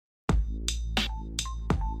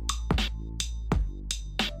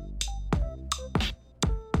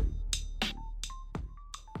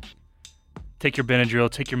take your Benadryl,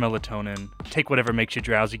 take your melatonin, take whatever makes you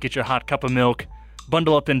drowsy, get your hot cup of milk,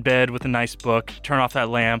 bundle up in bed with a nice book, turn off that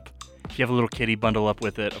lamp. If you have a little kitty, bundle up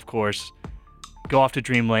with it, of course. Go off to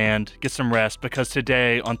dreamland, get some rest, because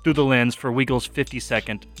today on Through the Lens for WEGL's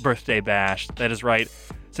 52nd birthday bash, that is right,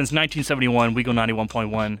 since 1971, WEGL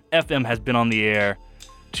 91.1 FM has been on the air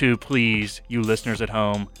to please you listeners at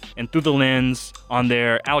home. And Through the Lens on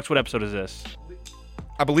there, Alex, what episode is this?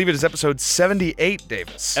 I believe it is episode 78,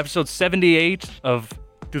 Davis. Episode 78 of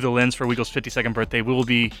Through the Lens for WEGL's 52nd birthday. We will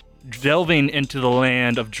be delving into the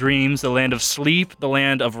land of dreams, the land of sleep, the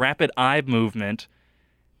land of rapid eye movement.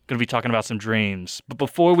 Going to be talking about some dreams. But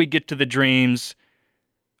before we get to the dreams,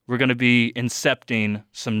 we're going to be incepting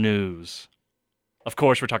some news. Of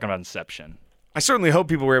course, we're talking about Inception. I certainly hope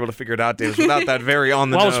people were able to figure it out, Davis, without that very on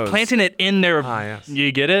the nose. Well, I was planting it in there. Yes. You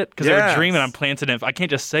get it? Because they were dreaming, I'm planting it. I can't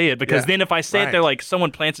just say it, because then if I say it, they're like,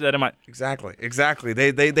 someone planted that in my... Exactly.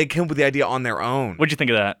 They came up with the idea on their own. What'd you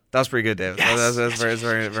think of that? That was pretty good, Davis. Yes. That's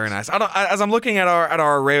very, very nice. As I'm looking at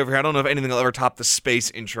our array over here, I don't know if anything will ever top the space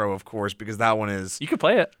intro, of course, because that one is... You could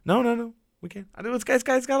play it. No. We can't. It's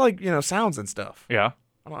got like, sounds and stuff. Yeah.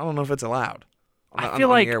 I don't know if it's allowed.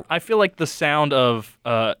 I feel like the sound of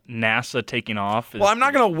NASA taking off. Well, I'm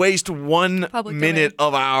not going to waste 1 minute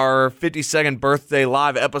of our 52nd birthday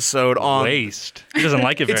live episode on... Waste. He doesn't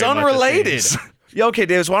like it very It's much. unrelated. Yeah, okay,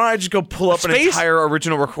 Davis, why don't I just go pull up an entire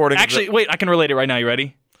original recording? Actually, wait, I can relate it right now. You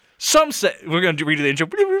ready? Some say... We're going to read the intro.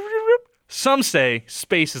 Some say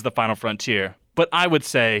space is the final frontier, but I would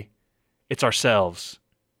say it's ourselves.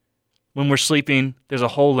 When we're sleeping, there's a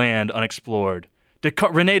whole land unexplored.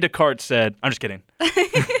 Rene Descartes said, I'm just kidding.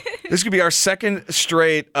 This could be our second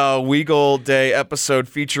straight WEGL Day episode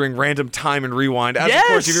featuring random time and rewind. As of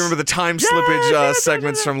course, if you remember the time slippage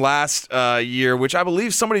segments from last year, which I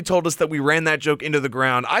believe somebody told us that we ran that joke into the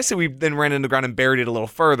ground. I say we then ran into the ground and buried it a little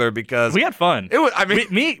further because... We had fun. It was, I mean...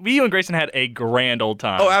 Me, you and Grayson had a grand old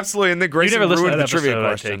time. Oh, absolutely. And then Grayson ruined the trivia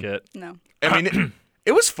question. I take it. No. I mean...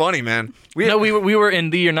 It was funny, man. We were in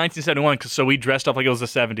the year 1971, so we dressed up like it was the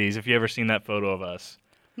 70s. If you ever seen that photo of us,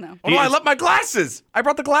 no. Oh, I left my glasses. I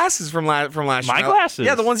brought the glasses from last year. My glasses?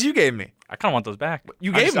 Yeah, the ones you gave me. I kind of want those back.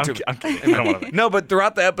 You gave them to me. I'm kidding. I don't want them. No, but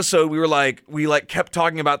throughout the episode, we kept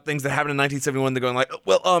talking about things that happened in 1971. They're going like,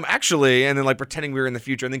 actually, and then like pretending we were in the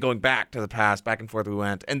future, and then going back to the past, back and forth we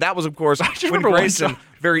went. And that was, of course, when Grayson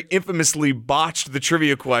very infamously botched the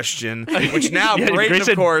trivia question, which now Braden,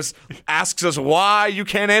 of course, asks us why you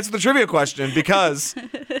can't answer the trivia question, because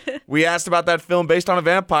we asked about that film based on a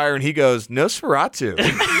vampire, and he goes, Nosferatu.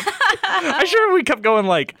 I sure we kept going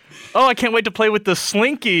like, oh, I can't wait to play with the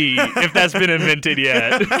Slinky if that's been invented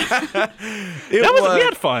yet. We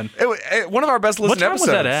had fun. One of our best listened episodes.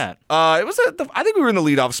 What time was that at? It was I think we were in the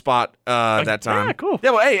leadoff spot that time. Yeah, cool.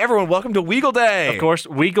 Yeah, well, hey, everyone, welcome to WEGL Day. Of course,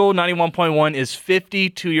 WEGL 91.1 is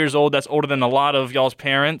 52 years old. That's older than a lot of y'all's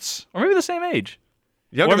parents, or maybe the same age.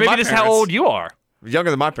 Younger or maybe this is how old you are.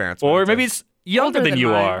 Younger than my parents. Or maybe it's younger than you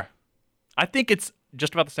mine. are. I think it's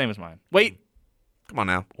just about the same as mine. Wait. Come on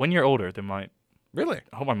now. 1 year older than mine. Really?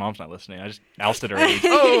 I hope my mom's not listening. I just ousted her age.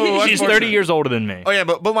 Oh, she's 30 years older than me. Oh yeah,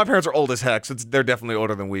 but my parents are old as heck, so they're definitely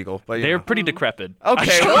older than WEGL. But they're pretty decrepit.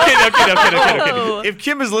 Okay. Oh. If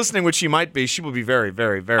Kim is listening, which she might be, she will be very,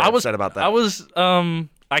 very, very upset about that.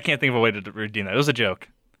 I can't think of a way to redeem that. It was a joke.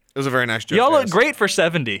 It was a very nice joke. Y'all look great for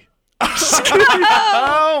 70.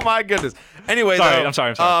 Oh my goodness. Anyway, I'm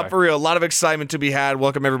sorry. For real, a lot of excitement to be had.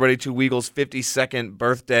 Welcome everybody to WEGL's 52nd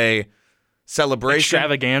birthday celebration.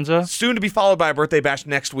 Extravaganza. Soon to be followed by a birthday bash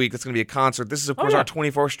next week. That's going to be a concert. This is, of course, our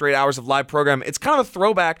 24 straight hours of live program. It's kind of a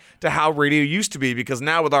throwback to how radio used to be, because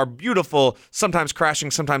now with our beautiful, sometimes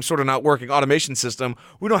crashing, sometimes sort of not working automation system,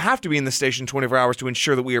 we don't have to be in the station 24 hours to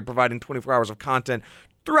ensure that we are providing 24 hours of content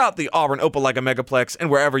throughout the Auburn Opelika Megaplex and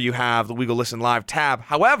wherever you have the WEGL Listen Live tab.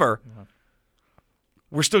 However,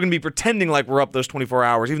 we're still going to be pretending like we're up those 24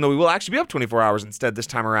 hours, even though we will actually be up 24 hours instead this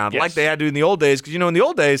time around, like they had to do in the old days. Because, in the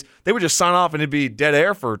old days, they would just sign off and it'd be dead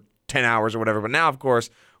air for 10 hours or whatever. But now, of course,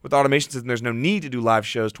 with automation system, there's no need to do live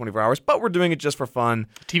shows 24 hours, but we're doing it just for fun.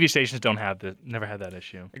 TV stations never had that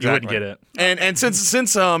issue. Exactly. You wouldn't get it. And since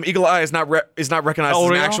Eagle Eye is not recognized as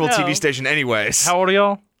an actual TV station anyways. How old are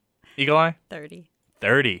y'all? Eagle Eye? 30.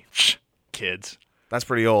 30. Kids. That's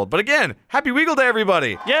pretty old. But again, happy WEGL Day,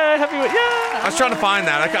 everybody. Yeah, yeah. I was trying to find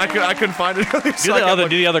that. I couldn't find it. Do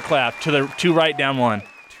the other clap. To the two right, down one.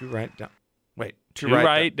 Two right, down. Wait. Two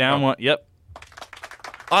right, down one. Yep.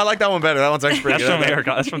 Oh, I like that one better. That one's actually pretty good.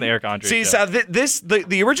 That's from the Eric Andre See, show. so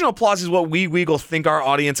the original applause is what we WEGL think our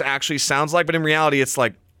audience actually sounds like, but in reality, it's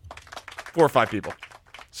like 4 or 5 people.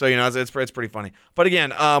 So, it's pretty funny. But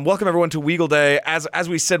again, welcome everyone to WEGL Day. As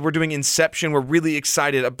we said, we're doing Inception. We're really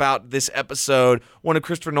excited about this episode. One of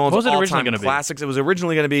Christopher Nolan's all-time classics. It was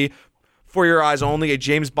originally going to be For Your Eyes Only, a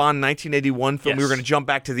James Bond 1981 film. Yes. We were going to jump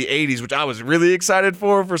back to the 80s, which I was really excited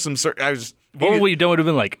for some What would you do? Would have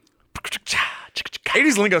been like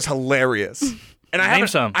 80s lingo is hilarious. And I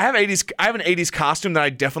have an 80s costume that I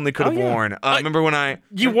definitely could have worn. Remember when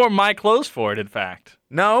you wore my clothes for it? In fact,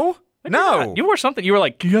 No. you wore something. You were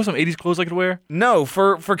like, "Can you have some 80s clothes I could wear?" No,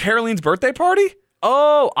 for Caroline's birthday party?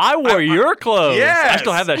 Oh, I wore your clothes. Yes. I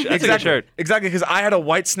still have that shirt. That's a good shirt. Exactly, because I had a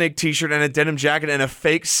White Snake t-shirt and a denim jacket and a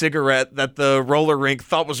fake cigarette that the roller rink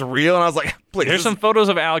thought was real, and I was like, please. There's some photos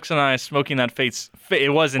of Alex and I smoking that face.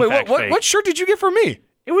 It was in fact fake. What shirt did you get for me?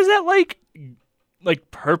 It was that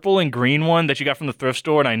like purple and green one that you got from the thrift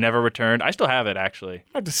store and I never returned. I still have it, actually.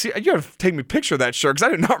 I have to see. You have to take me a picture of that shirt because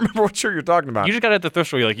I do not remember what shirt you're talking about. You just got it at the thrift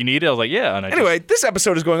store. You're like, you need it? I was like, yeah. And anyway, this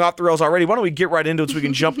episode is going off the rails already. Why don't we get right into it so we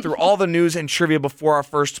can jump through all the news and trivia before our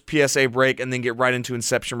first PSA break and then get right into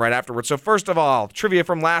Inception right afterwards. So first of all, trivia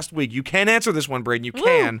from last week. You can answer this one, Braden. You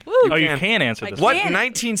can. You can answer this What one.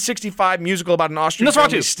 1965 musical about an Austrian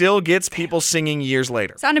family still gets people singing years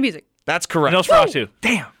later? Sound of Music. That's correct. Nosferatu.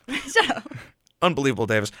 Damn. Shut up. Unbelievable,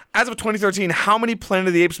 Davis. As of 2013, how many Planet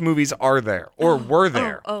of the Apes movies are there or were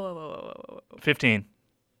there? 15.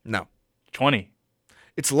 No. 20.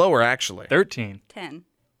 It's lower, actually. 13. 10.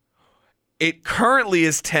 It currently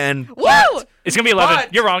is 10. Woo! It's going to be 11.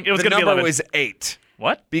 You're wrong. It was going to be 11. The number was 8.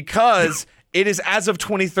 What? Because it is as of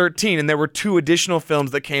 2013, and there were 2 additional films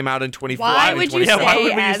that came out in 2014. Why would you say why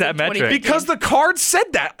would we as use that of metric? 2013? Because the cards said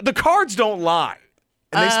that. The cards don't lie.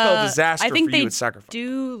 And they spell disaster I think for they you at sacrifice.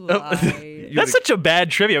 do lie. That's such a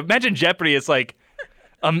bad trivia. Imagine Jeopardy. It's like,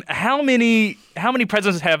 how many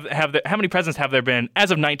presidents have there been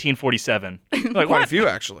as of 1947? Like, Quite a few,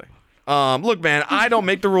 actually. Look, man, I don't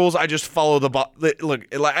make the rules. I just follow look,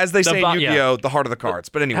 as they say in Yu-Gi-Oh, the heart of the cards.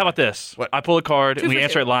 But anyway. How about this? What? I pull a card and we 2 for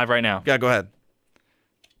answer 2. it live right now. Yeah, go ahead.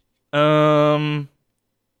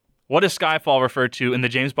 What is Skyfall referred to in the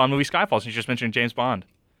James Bond movie Skyfall? Since you just mentioned James Bond.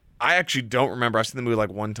 I actually don't remember. I've seen the movie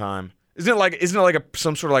like one time. Isn't it like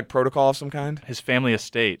some sort of like protocol of some kind? His family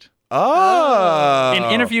estate. Oh. An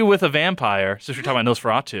interview with a vampire. Since we're talking about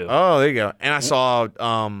Nosferatu. Oh, there you go. And I saw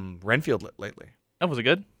Renfield lately. Oh, was it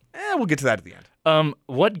good? We'll get to that at the end.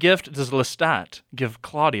 What gift does Lestat give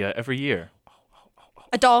Claudia every year?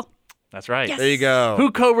 A doll. That's right. Yes. There you go.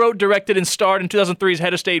 Who co-wrote, directed, and starred in 2003's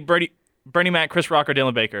Head of State, Bernie Mac, Chris Rock, or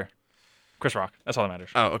Dylan Baker? Chris Rock. That's all that matters.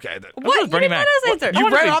 Oh, okay. What? You Bernie didn't Mac. let us answer. You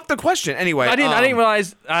read off the question anyway. I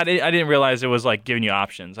didn't realize it was like giving you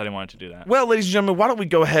options. I didn't want it to do that. Well, ladies and gentlemen, why don't we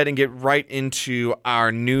go ahead and get right into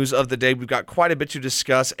our news of the day? We've got quite a bit to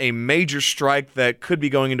discuss. A major strike that could be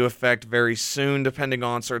going into effect very soon, depending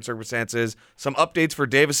on certain circumstances. Some updates for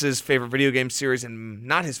Davis's favorite video game series and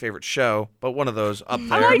not his favorite show, but one of those up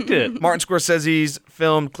there. I liked it. Martin Scorsese's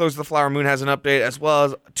film Close to the Flower Moon has an update, as well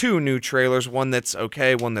as 2 new trailers, one that's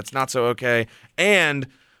okay, one that's not so okay. And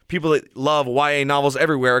people that love YA novels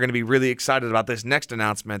everywhere are going to be really excited about this next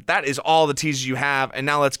announcement. That is all the teasers you have, and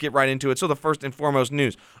now let's get right into it. So the first and foremost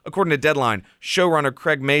news. According to Deadline, showrunner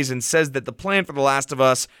Craig Mazin says that the plan for The Last of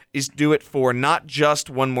Us is to do it for not just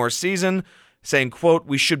one more season, saying, quote,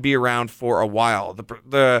 we should be around for a while.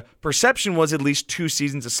 The perception was at least 2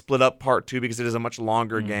 seasons to split up part 2 because it is a much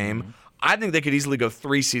longer game. I think they could easily go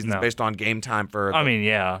 3 seasons based on game time for... I mean,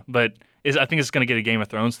 yeah, but... I think it's going to get a Game of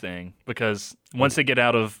Thrones thing because once they get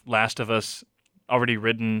out of Last of Us already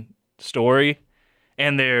written story,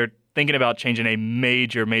 and they're thinking about changing a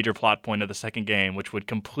major plot point of the second game, which would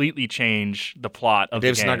completely change the plot of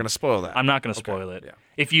Dave's the game. not going to spoil that. I'm not going to spoil it. Yeah.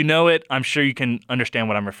 If you know it, I'm sure you can understand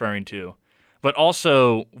what I'm referring to. But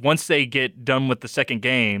also, once they get done with the second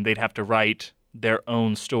game, they'd have to write their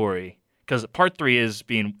own story because Part 3 is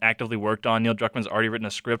being actively worked on. Neil Druckmann's already written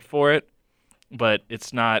a script for it, but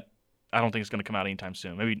it's not... I don't think it's going to come out anytime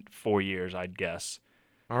soon. Maybe 4 years, I'd guess.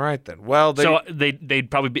 All right, then. Well,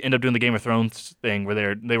 they'd probably end up doing the Game of Thrones thing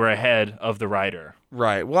where they were ahead of the writer.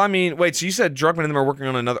 Right. Well, I mean, wait. So you said Druckmann and them are working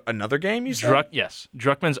on another game? You said? Yes.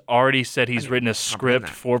 Druckmann's already said he's written a script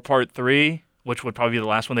for Part 3, which would probably be the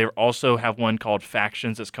last one. They also have one called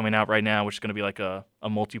Factions that's coming out right now, which is going to be like a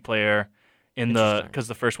multiplayer because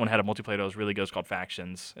the first one had a multiplayer that was really good. It's called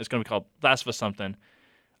Factions. It's going to be called Last of Us something.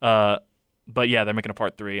 But yeah, they're making a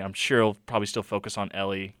Part 3. I'm sure it'll probably still focus on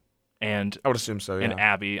Ellie and I would assume so, yeah. and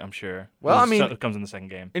Abby, I'm sure. Well, I mean, it comes in the second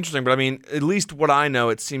game. Interesting, but I mean, at least what I know,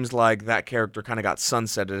 it seems like that character kind of got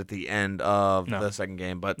sunsetted at the end of the second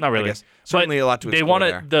game, but not really. I guess certainly a lot to explore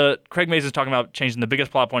there. Craig Mazin talking about changing the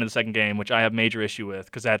biggest plot point of the second game, which I have major issue with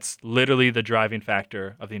because that's literally the driving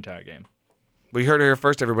factor of the entire game. We heard it here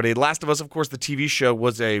first, everybody. Last of Us, of course, the TV show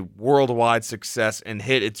was a worldwide success and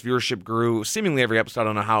hit. Its viewership grew seemingly every episode. I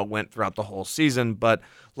don't know how it went throughout the whole season, but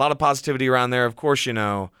a lot of positivity around there. Of course,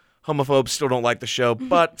 homophobes still don't like the show,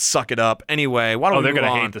 but suck it up. Anyway, why don't we they're move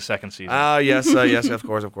going to on? hate the second season. Yes, of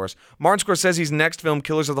course. Martin Scorsese's next film,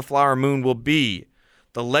 Killers of the Flower Moon, will be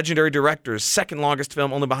the legendary director's second longest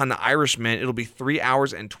film, only behind The Irishman. It'll be 3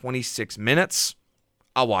 hours and 26 minutes.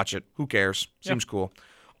 I'll watch it. Who cares? Seems cool.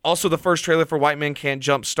 Also, the first trailer for White Men Can't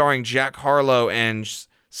Jump, starring Jack Harlow and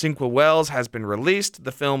Cinque Wells, has been released.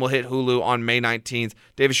 The film will hit Hulu on May 19th.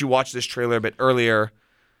 Davis, you watched this trailer a bit earlier.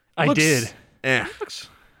 I did.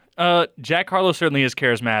 Jack Harlow certainly is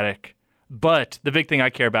charismatic, but the big thing I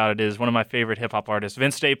care about it is one of my favorite hip-hop artists,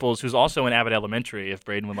 Vince Staples, who's also in Abbott Elementary, if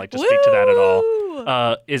Braden would like to speak to that at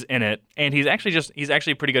all, is in it. And he's actually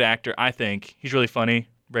a pretty good actor, I think. He's really funny,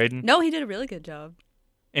 Braden. No, he did a really good job.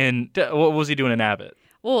 And what was he doing in Abbott?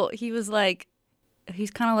 Well, he's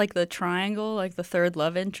kind of like the triangle, like the third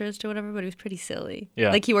love interest or whatever, but he was pretty silly.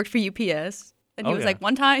 Yeah. Like he worked for UPS. And he was like,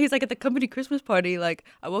 one time, he's like at the company Christmas party, like,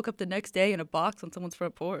 I woke up the next day in a box on someone's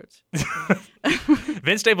front porch.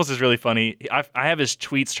 Vince Staples is really funny. I have his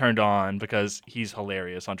tweets turned on because he's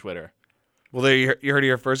hilarious on Twitter. Well, there you heard it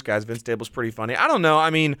here first, guys. Vince Staples pretty funny. I don't know.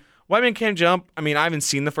 I mean, White Man Can't Jump. I mean, I haven't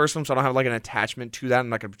seen the first one, so I don't have like an attachment to that. I'm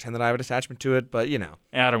not gonna pretend that I have an attachment to it, but Yeah,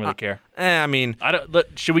 I don't really care. I mean,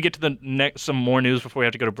 should we get to the next some more news before we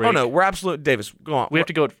have to go to break? Oh no, we're absolute. Davis, go on. We have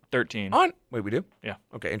to go at 13. Wait, we do? Yeah.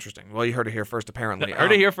 Okay, interesting. Well, you heard it here first, apparently.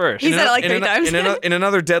 Heard it here first. He said it like 3 times. In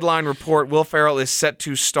another Deadline report, Will Ferrell is set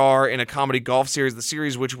to star in a comedy golf series. The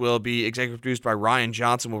series, which will be executive produced by Ryan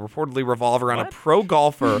Johnson, will reportedly revolve around a pro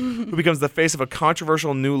golfer who becomes the face of a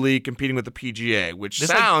controversial new league competing with the PGA, which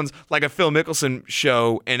sounds like a Phil Mickelson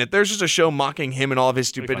show. And if there's just a show mocking him and all of his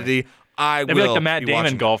stupidity, It'd be like the Matt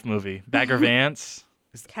Damon golf movie, Bagger Vance.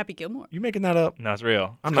 Happy Gilmore. You making that up? No, it's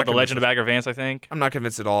real. I'm It's not called The Legend of Bagger Vance, I think. I'm not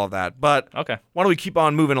convinced at all of that. But okay, why don't we keep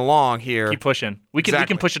on moving along here? Keep pushing. We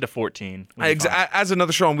can push it to 14. As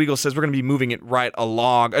another show on WEGL says, we're going to be moving it right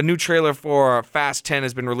along. A new trailer for Fast 10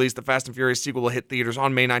 has been released. The Fast and Furious sequel will hit theaters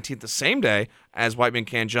on May 19th, the same day as White Men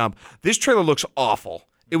Can't Jump. This trailer looks awful.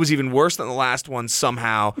 It was even worse than the last one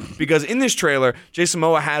somehow, because in this trailer, Jason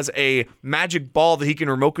Momoa has a magic ball that he can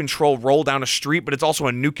remote control roll down a street, but it's also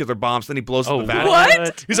a nuclear bomb, so then he blows up the Vatican.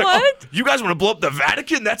 What? He's like, oh, you guys want to blow up the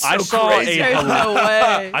Vatican? That's so crazy. There's no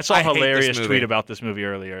way. I saw a hilarious movie. tweet about this movie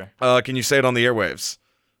earlier. Can you say it on the airwaves?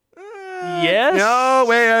 Yes. No,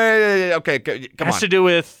 wait. Okay, come on. It has to do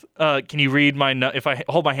with, can you read if I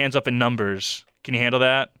hold my hands up in numbers, can you handle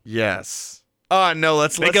that? Yes. Oh no,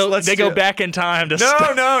 let's go back in time to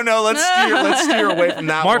No, let's steer away from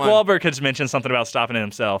that Mark one. Wahlberg has mentioned something about stopping it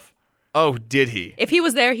himself. Oh, did he? If he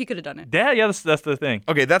was there, he could have done it. Yeah, that's the thing.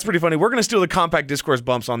 Okay, that's pretty funny. We're going to steal the Compact Discourse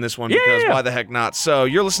bumps on this one because why the heck not? So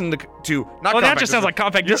you're listening to not that just sounds like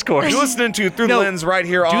Compact Discourse. You're listening to Through the Lens right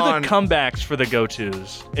here on... Do the comebacks for the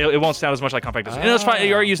go-tos. It won't sound as much like Compact Discourse. No, it's fine.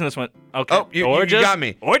 You are using this one. Okay. Oh, you got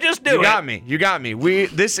me. Or just do it. You got me.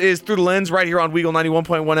 This is Through the Lens right here on WEGL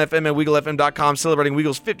 91.1 FM and WeagleFM.com, celebrating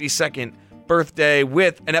WEGL's 52nd birthday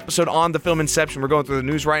with an episode on the film Inception. We're going through the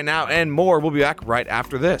news right now and more. We'll be back right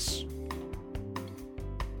after this.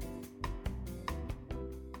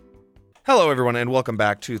 Hello, everyone, and welcome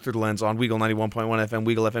back to Through the Lens on WEGL 91.1 FM,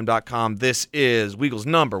 WeagleFM.com. This is WEGL's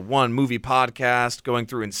 #1 movie podcast, going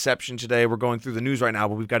through Inception today. We're going through the news right now,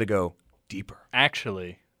 but we've got to go deeper.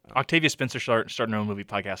 Actually, Octavia Spencer starting her own movie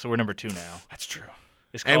podcast, so we're #2 now. That's true.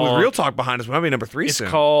 And with Real Talk behind us, we might be #3 soon.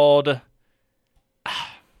 It's called...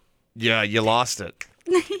 Yeah, you lost it.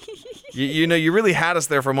 you really had us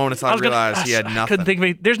there for a moment until I realized you had nothing. I couldn't think of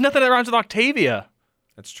any... There's nothing that rhymes with Octavia.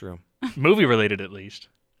 That's true. Movie-related, at least.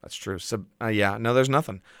 That's true. So, no, there's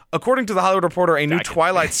nothing. According to The Hollywood Reporter, a new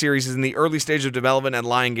Twilight series is in the early stage of development at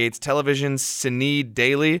Lionsgate Television's Cine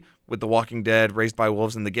Daily with The Walking Dead, Raised by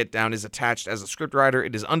Wolves, and The Get Down is attached as a scriptwriter.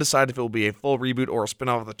 It is undecided if it will be a full reboot or a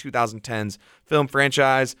spinoff of the 2010s film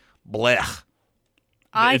franchise. Blech.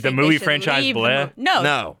 The movie franchise bleh?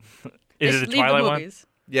 No. Is it a Twilight one?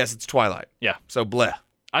 Yes, it's Twilight. Yeah. So bleh.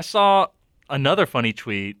 I saw another funny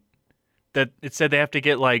tweet that it said they have to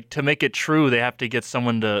get, to make it true, they have to get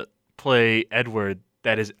someone to play Edward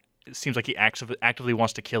it seems like he actively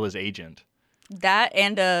wants to kill his agent. That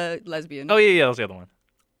and a lesbian. Oh, yeah, that was the other one.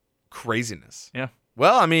 Craziness. Yeah.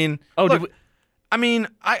 Well, I mean...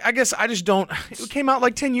 I guess I just don't... It came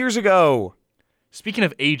out 10 years ago. Speaking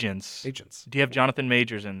of agents. Do you have Jonathan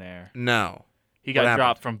Majors in there? No. He got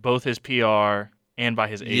dropped from both his PR and by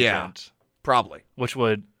his agent. Yeah, probably. Which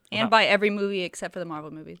would... And by every movie except for the Marvel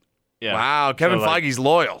movies. Yeah. Wow, Kevin Feige's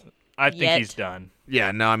loyal. I think he's done. Yeah,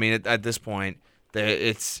 no, I mean, at this point,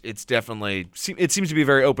 It's definitely, it seems to be a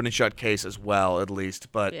very open and shut case as well, at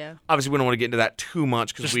least. But obviously we don't want to get into that too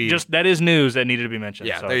much because that is news that needed to be mentioned.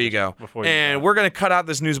 Yeah, so there you go. And we're going to cut out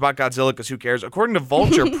this news about Godzilla because who cares? According to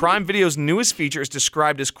Vulture, Prime Video's newest feature is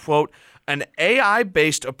described as, quote, an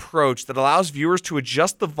AI-based approach that allows viewers to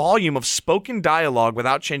adjust the volume of spoken dialogue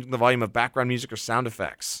without changing the volume of background music or sound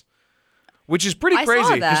effects. Which is pretty crazy.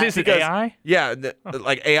 Saw that. Is it AI? Yeah,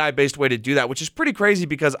 like AI-based way to do that, which is pretty crazy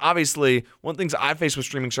because obviously one of the things I face with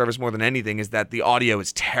streaming service more than anything is that the audio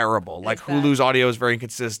is terrible. Like Hulu's audio is very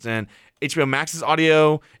inconsistent. HBO Max's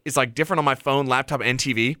audio is like different on my phone, laptop, and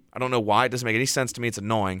TV. I don't know why. It doesn't make any sense to me. It's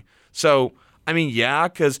annoying. So, I mean, yeah,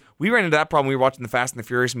 because we ran into that problem when we were watching the Fast and the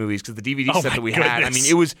Furious movies because the DVD set that we had, I mean,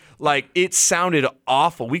 it was like, it sounded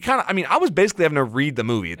awful. I was basically having to read the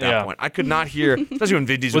movie at that point. I could not hear, especially when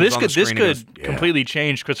Vin Diesel was on the screen. This could completely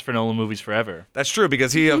change Christopher Nolan movies forever. That's true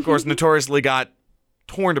because he, of course, notoriously got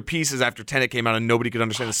torn to pieces after Tenet came out and nobody could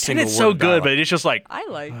understand a single word. It's so good, but it's just like... I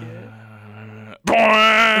like it.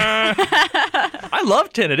 I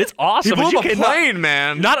love Tenet. It's awesome. He blew up a plane,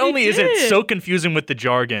 man. Not only is it so confusing with the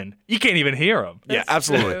jargon, you can't even hear him. Yeah,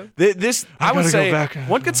 absolutely. This, I would say,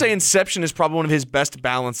 one could say Inception is probably one of his best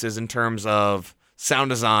balances in terms of sound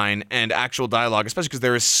design and actual dialogue, especially because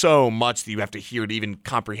there is so much that you have to hear to even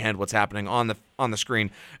comprehend what's happening on the screen.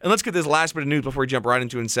 And let's get this last bit of news before we jump right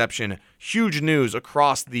into Inception. Huge news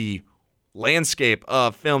across the landscape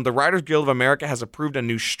of film. The Writers Guild of America has approved a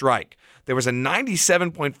new strike. There was a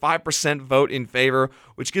 97.5% vote in favor,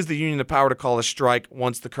 which gives the union the power to call a strike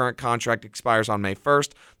once the current contract expires on May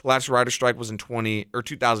 1st. The last writer's strike was in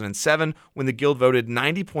 2007 when the guild voted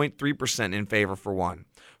 90.3% in favor for one.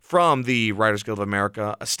 From the Writers Guild of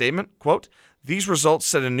America, a statement, quote, these results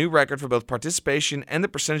set a new record for both participation and the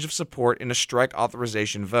percentage of support in a strike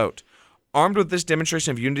authorization vote. Armed with this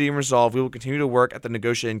demonstration of unity and resolve, we will continue to work at the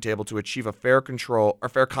negotiating table to achieve a fair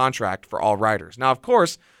contract for all writers. Now, of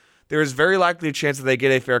course, there is very likely a chance that they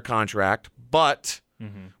get a fair contract, but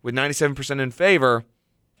with 97% in favor,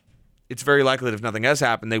 it's very likely that if nothing has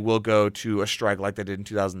happened, they will go to a strike like they did in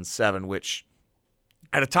 2007, which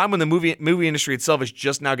at a time when the movie industry itself is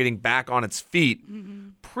just now getting back on its feet,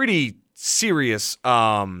 pretty serious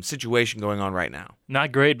situation going on right now.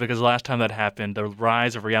 Not great because the last time that happened, the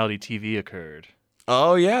rise of reality TV occurred.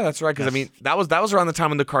 Oh yeah, that's right. Because I mean, that was around the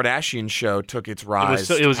time when the Kardashian show took its rise.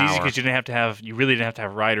 It was easy because you really didn't have to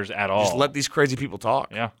have writers at all. Just let these crazy people talk.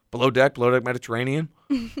 Yeah. Below Deck Mediterranean.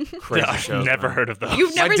 Crazy shows. I've never heard of those.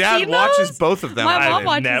 You've never my dad seen watches those? both of them. My mom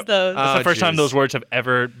watches those. That's the first time those words have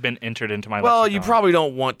ever been entered into my lexicon. Well, you probably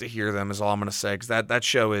don't want to hear them, is all I'm going to say, because that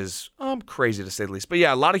show is crazy to say the least. But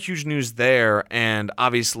yeah, a lot of huge news there, and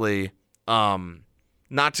obviously,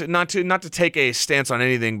 not to take a stance on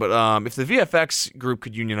anything, but if the VFX group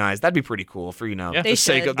could unionize, that'd be pretty cool for the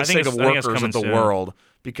sake of workers of the world,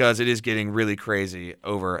 because it is getting really crazy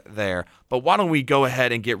over there. But why don't we go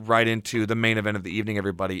ahead and get right into the main event of the evening,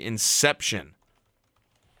 everybody? Inception.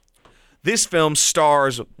 This film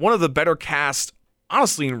stars one of the better casts,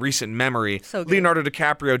 honestly, in recent memory. So good. Leonardo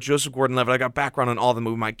DiCaprio, Joseph Gordon-Levitt. I got background on all of them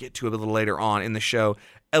we might get to a little later on in the show.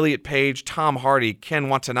 Elliot Page, Tom Hardy, Ken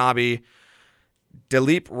Watanabe,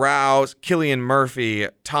 Dilip Rao, Cillian Murphy,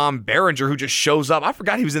 Tom Berenger, who just shows up. I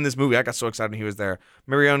forgot he was in this movie. I got so excited when he was there.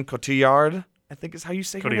 Marion Cotillard, I think is how you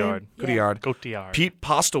say her name. Cotillard. Pete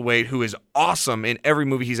Postlewaite, who is awesome in every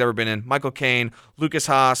movie he's ever been in. Michael Caine, Lucas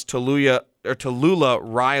Haas, Tallulah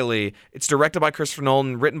Riley. It's directed by Christopher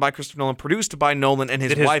Nolan, written by Christopher Nolan, produced by Nolan and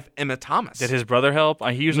his wife, Emma Thomas. Did his brother help?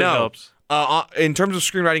 He usually helps. In terms of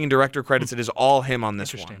screenwriting and director credits, it is all him on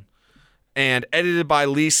this one. And edited by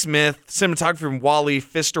Lee Smith, cinematography from Wally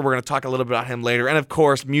Pfister. We're going to talk a little bit about him later. And, of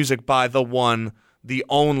course, music by the one, the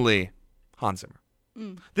only Hans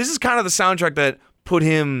Zimmer. This is kind of the soundtrack that put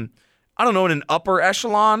him, I don't know, in an upper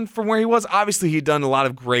echelon from where he was. Obviously, he'd done a lot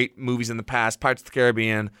of great movies in the past, Pirates of the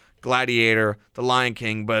Caribbean, Gladiator, The Lion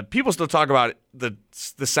King, but people still talk about the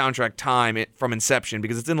soundtrack time from Inception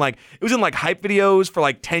because it was in hype videos for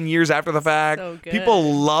like 10 years after the fact. So good.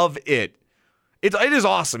 People love it. It is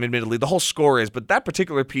awesome, admittedly. The whole score is, but that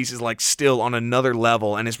particular piece is like still on another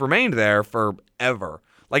level and it's remained there forever.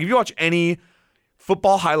 Like if you watch any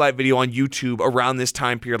football highlight video on YouTube around this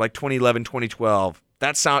time period, like 2011, 2012,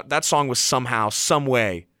 that song was somehow, some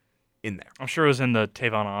way in there. I'm sure it was in the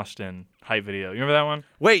Tavon Austin hype video. You remember that one?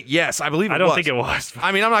 Wait, yes, I believe it was. I don't think it was.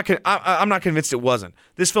 I mean, I'm not convinced it wasn't.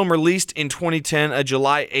 This film released in 2010, a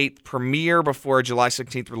July 8th premiere before a July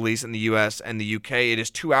 16th release in the US and the UK. It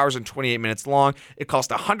is 2 hours and 28 minutes long. It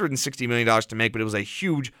cost $160 million to make, but it was a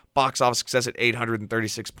huge box office success at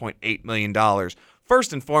 $836.8 million.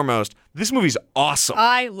 first and foremost, this movie's awesome.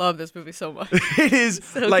 I love this movie so much. It is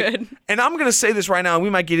so good. And I'm gonna say this right now. And we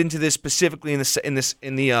might get into this specifically in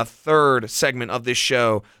the third segment of this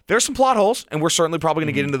show. There's some plot holes, and we're certainly probably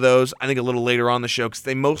gonna get into those. I think a little later on the show because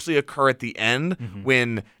they mostly occur at the end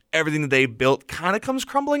when everything that they built kind of comes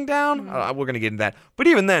crumbling down. We're gonna get into that. But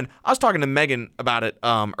even then, I was talking to Megan about it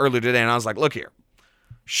earlier today, and I was like, "Look here,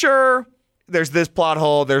 sure." There's this plot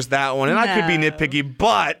hole, there's that one, and I could be nitpicky,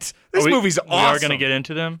 but this movie's awesome. We are going to get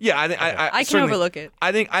into them? Yeah, I can overlook it.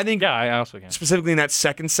 I think. Yeah, I also can. Specifically in that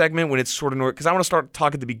second segment when it's sort of because I want to start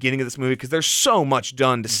talking at the beginning of this movie because there's so much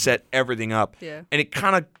done to set everything up, and it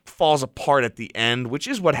kind of falls apart at the end, which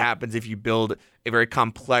is what happens if you build a very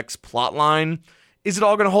complex plot line. Is it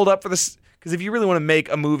all going to hold up for this? Because if you really want to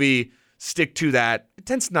make a movie stick to that, it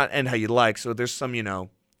tends to not end how you like. So there's some,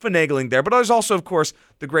 finagling there. But there's also, of course,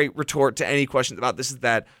 the great retort to any questions about this is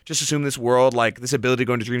that just assume this world, like this ability to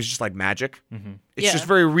go into dreams is just like magic. It's just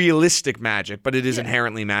very realistic magic, but it is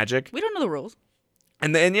inherently magic. We don't know the rules.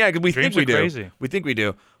 And then, we dreams think we do. Crazy. We think we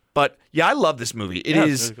do. But yeah, I love this movie. It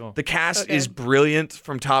is really cool. The cast is brilliant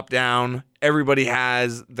from top down. Everybody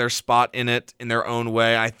has their spot in it in their own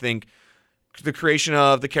way. I think the creation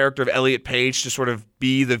of the character of Elliot Page to sort of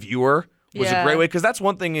be the viewer was a great way, because that's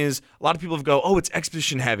one thing is a lot of people go, oh, it's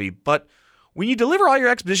exposition heavy, but when you deliver all your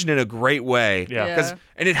exposition in a great way,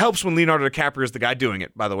 and it helps when Leonardo DiCaprio is the guy doing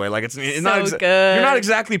it, by the way, like it's not good. You're not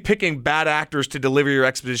exactly picking bad actors to deliver your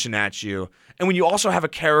exposition at you, and when you also have a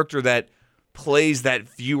character that plays that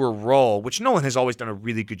viewer role, which Nolan has always done a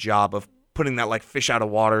really good job of putting that like fish out of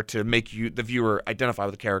water to make you the viewer identify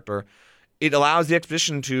with the character, it allows the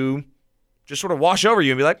exposition to just sort of wash over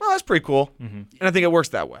you and be like, well, that's pretty cool, and I think it works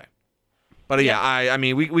that way. But I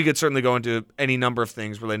mean, we could certainly go into any number of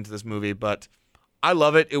things relating to this movie, but I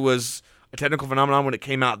love it. It was a technical phenomenon when it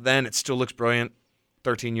came out then. It still looks brilliant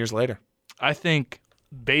 13 years later. I think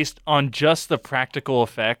based on just the practical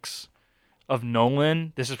effects of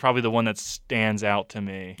Nolan, this is probably the one that stands out to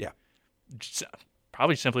me. Yeah. Just,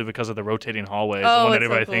 probably simply because of the rotating hallways, the one that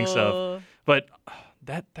everybody thinks of. But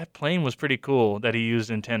that plane was pretty cool that he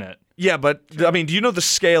used in Tenet. Yeah, but I mean, do you know the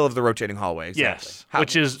scale of the rotating hallway?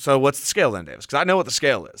 Exactly? Yes. So what's the scale then, Davis? Because I know what the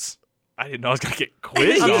scale is. I didn't know I was gonna get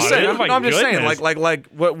quizzed. I'm just saying. I'm just saying. Goodness. Like,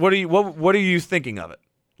 what are you thinking of it?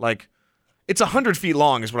 Like, it's 100 feet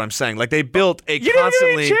long, is what I'm saying. Like, they built a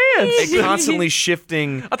constantly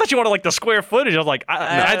shifting. I thought you wanted like the square footage. I was like, I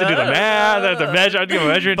had to do the math. I had to measure. I had to get a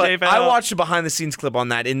measuring tape out. I watched a behind the scenes clip on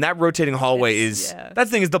that. And that rotating hallway that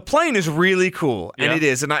thing is the plane is really cool, and it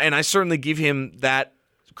is, and I certainly give him that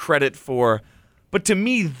credit for. But to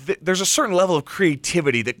me, there's a certain level of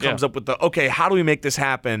creativity that comes up with okay, how do we make this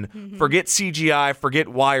happen? Forget CGI, forget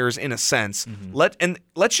wires in a sense.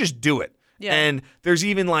 Let's just do it. Yeah. And there's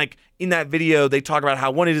even like in that video, they talk about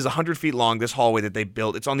how it is 100 feet long, this hallway that they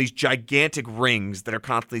built. It's on these gigantic rings that are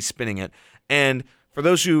constantly spinning it. And for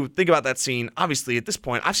those who think about that scene, obviously at this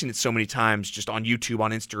point, I've seen it so many times just on YouTube, on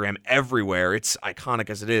Instagram, everywhere. It's iconic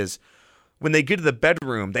as it is. When they get to the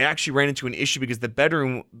bedroom, they actually ran into an issue because the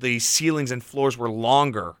bedroom, the ceilings and floors were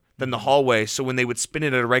longer than the hallway. So when they would spin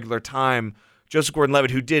it at a regular time, Joseph Gordon-Levitt,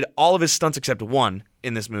 who did all of his stunts except one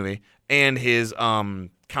in this movie, and his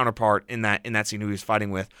counterpart in that scene who he was fighting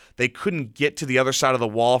with, they couldn't get to the other side of the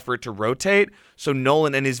wall for it to rotate. So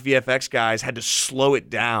Nolan and his VFX guys had to slow it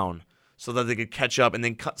down so that they could catch up and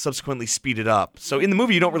then subsequently speed it up. So in the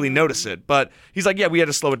movie, you don't really notice it, but he's like, yeah, we had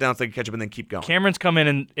to slow it down so they could catch up and then keep going. Cameron's come in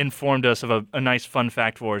and informed us of a nice fun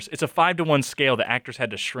fact for us. It's a 5-to-1 scale. The actors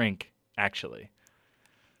had to shrink, actually.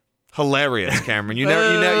 Hilarious, Cameron. You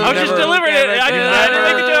I was just delivering it. I didn't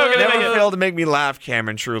make a joke. Never failed to make me laugh,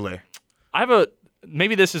 Cameron, truly. I have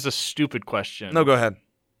maybe this is a stupid question. No, go ahead.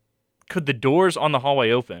 Could the doors on the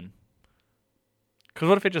hallway open? Because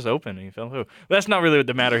what if it just opened and you fell through? But that's not really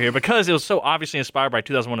the matter here, because it was so obviously inspired by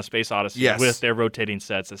 2001: A Space Odyssey with their rotating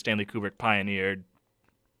sets that Stanley Kubrick pioneered.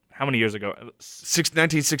 How many years ago?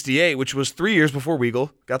 1968, which was 3 years before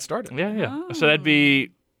WEGL got started. Yeah. Oh. So that'd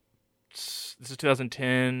be, this is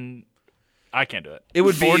 2010. I can't do it. It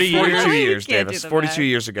would be 42 years, Davis. Davis. 42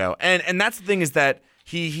 years ago. And that's the thing is that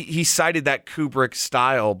he cited that Kubrick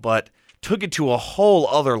style, but took it to a whole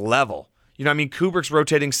other level. You know what I mean? Kubrick's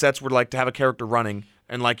rotating sets were like to have a character running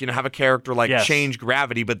and like, have a character like change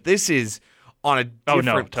gravity, but this is on a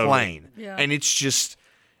different plane. Yeah. And it's just...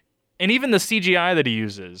 And even the CGI that he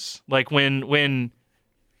uses, like when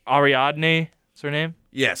Ariadne, is her name?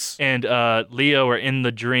 Yes. And Leo are in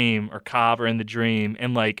the dream, or Cobb are in the dream,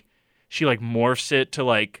 and like she like morphs it to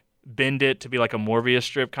like bend it to be like a Morbius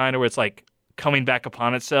strip kind of, where it's like coming back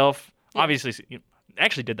upon itself. Yeah. Obviously,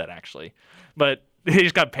 actually did that actually. But they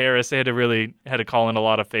just got Paris. They had to call in a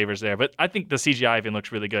lot of favors there. But I think the CGI even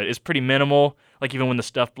looks really good. It's pretty minimal. Like even when the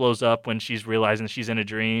stuff blows up when she's realizing she's in a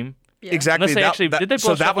dream. Yeah. Exactly. Did they blow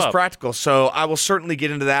so that was up? practical. So I will certainly get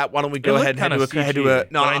into that. Why don't we go ahead and head to a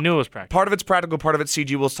no, I knew it was practical. Part of it's practical, part of it's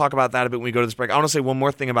CG. We'll talk about that a bit when we go to this break. I want to say one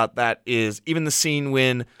more thing about that is even the scene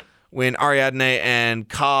when Ariadne and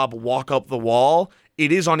Cobb walk up the wall,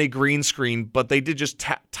 it is on a green screen, but they did just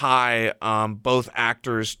tie both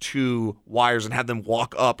actors to wires and have them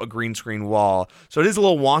walk up a green screen wall. So it is a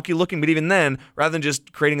little wonky looking, but even then, rather than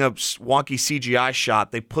just creating a wonky CGI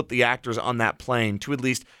shot, they put the actors on that plane to at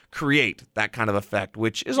least create that kind of effect,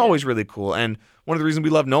 which is always really cool. And one of the reasons we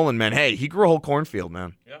love Nolan, man, hey, he grew a whole cornfield,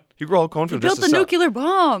 man. Yeah. He grew a whole cornfield. He built the nuclear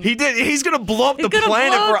bomb. He did. He's going to blow up the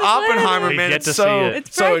planet for Oppenheimer, man. It's so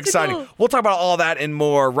exciting. We'll talk about all that and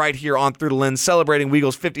more right here on Through the Lens, celebrating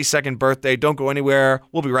WEGL's 52nd birthday. Don't go anywhere.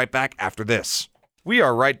 We'll be right back after this. We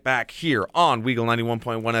are right back here on WEGL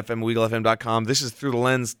 91.1 FM, WeagleFM.com. This is Through the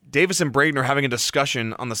Lens. Davis and Braden are having a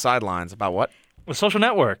discussion on the sidelines about what? The Social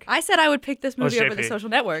Network. I said I would pick this movie over The Social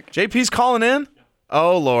Network. JP's calling in?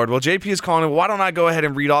 Oh, Lord. Well, JP is calling in. Why don't I go ahead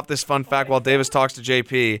and read off this fun fact while Davis talks to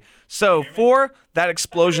JP? So, for that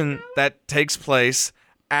explosion that takes place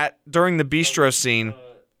during the bistro scene...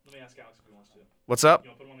 let me ask Alex if he wants to. What's up? You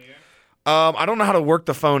want to put him on the air? I don't know how to work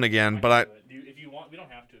the phone again, but if you want, we don't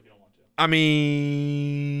have to if you don't want to. I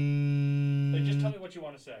mean... Just tell me what you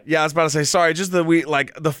want to say. Yeah, I was about to say, sorry, just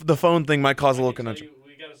the phone thing might cause a little conundrum.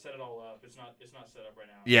 We got to set it all up. It's not set up right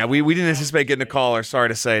now. Yeah, we didn't anticipate getting a caller, sorry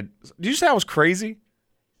to say. Did you say I was crazy?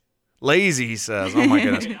 Lazy, he says. Oh, my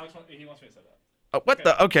goodness. He wants me to set it up. What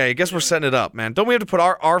the? Okay, I guess we're setting it up, man. Don't we have to put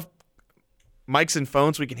our mics in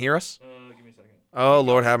phones so we can hear us? Give me a second. Oh,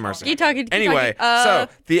 Lord have mercy. Keep talking. Anyway, so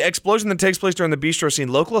the explosion that takes place during the bistro scene,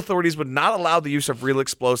 local authorities would not allow the use of real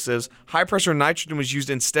explosives. High-pressure nitrogen was used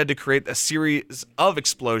instead to create a series of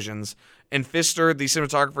explosions. And Pfister, the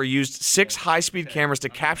cinematographer, used 6 high-speed cameras to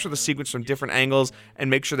capture the sequence from different angles and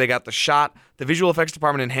make sure they got the shot. The visual effects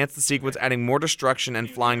department enhanced the sequence, adding more destruction and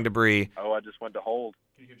flying debris. Oh, I just went to hold.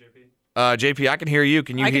 Can you hear JP? JP, I can hear you.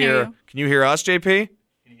 Can you hear us, JP?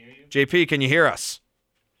 Can you hear you? JP, can you hear us?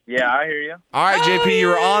 Yeah, I hear you. All right, JP,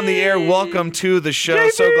 you're on the air. Welcome to the show.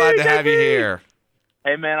 JP, so glad to have you here.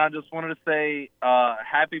 Hey, man, I just wanted to say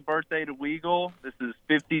happy birthday to WEGL. This is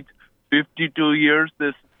 52 years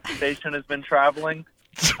this station has been traveling.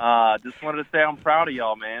 Just wanted to say I'm proud of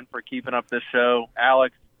y'all, man, for keeping up this show.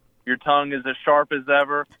 Alex, your tongue is as sharp as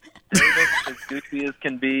ever. David, as goofy as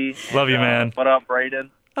can be. Love you, man. What up, Braden?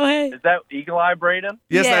 Oh, hey. Is that Eagle Eye Braden?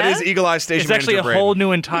 Yes, that is Eagle Eye Station It's actually Manager a whole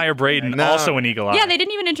new entire Braden, also an Eagle Eye. Yeah, they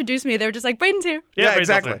didn't even introduce me. They were just like, Braden's here. Yeah,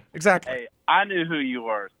 exactly. Hey, I knew who you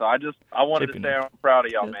were, so I wanted to say I'm proud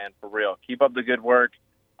of y'all, man, for real. Keep up the good work.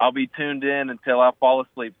 I'll be tuned in until I fall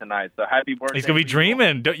asleep tonight. So happy birthday. He's going to be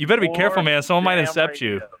dreaming. You better be careful, man. Someone might incept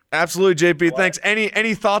you. Absolutely, JP. Thanks.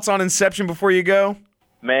 Any thoughts on Inception before you go?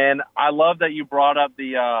 Man, I love that you brought up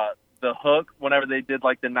the hook whenever they did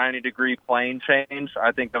like the 90-degree plane change.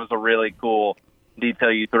 I think that was a really cool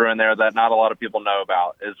detail you threw in there that not a lot of people know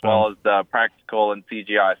about, as well as the practical and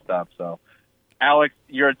CGI stuff. So, Alex,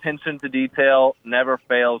 your attention to detail never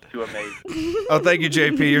fails to amaze me. Oh, thank you,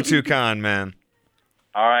 JP. You're too kind, man.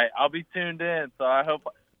 All right, I'll be tuned in. So I hope.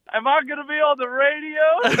 Am I going to be on the radio?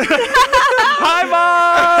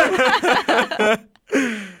 Hi,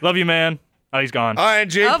 Mom. Love you, man. Oh, he's gone. All right,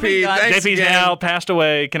 JP. Thanks JP's again. now passed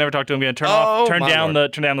away. Can never talk to him again. Turn down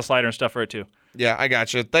the slider and stuff for it too. Yeah, I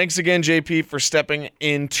got you. Thanks again, JP, for stepping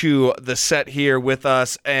into the set here with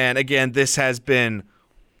us. And again, this has been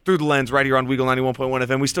Through the Lens right here on WEGL 91.1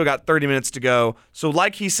 FM. We still got 30 minutes to go. So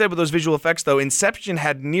like he said with those visual effects, though, Inception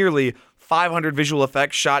had nearly 500 visual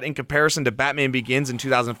effects shot in comparison to Batman Begins in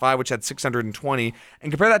 2005, which had 620. And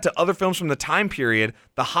compare that to other films from the time period,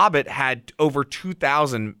 The Hobbit had over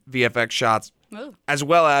 2,000 VFX shots, as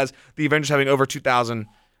well as The Avengers having over 2,000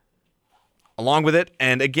 along with it.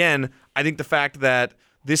 And again, I think the fact that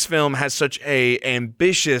this film has such a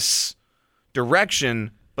ambitious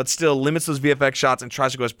direction but still limits those VFX shots and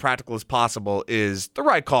tries to go as practical as possible is the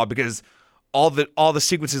right call, because all the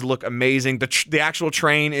sequences look amazing. The actual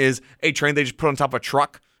train is a train they just put on top of a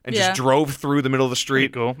truck and just drove through the middle of the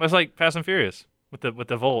street. Pretty cool. That's like Fast and Furious with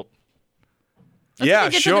the Volt.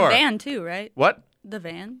 That's sure. To the van too, right? What? The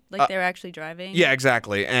van, like they're actually driving. Yeah,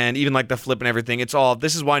 exactly. And even like the flip and everything. It's all.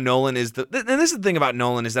 This is why Nolan is and this is the thing about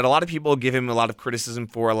Nolan is that a lot of people give him a lot of criticism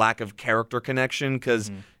for a lack of character connection,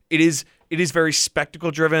 because it is very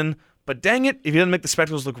spectacle driven. But dang it, if he doesn't make the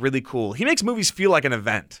spectacles look really cool. He makes movies feel like an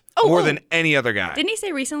event more than any other guy. Didn't he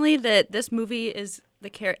say recently that this movie is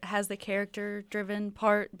has the character-driven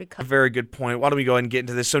part because. Very good point. Why don't we go ahead and get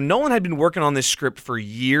into this? So Nolan had been working on this script for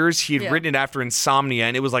years. He had written it after Insomnia,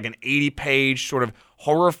 and it was like an 80-page sort of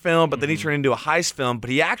horror film, but then he turned into a heist film. But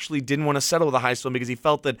he actually didn't want to settle with a heist film because he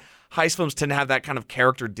felt that heist films tend to have that kind of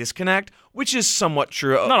character disconnect, which is somewhat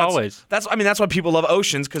true. Not always. That's why people love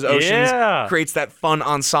Oceans, because Oceans creates that fun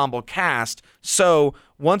ensemble cast. So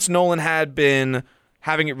once Nolan had been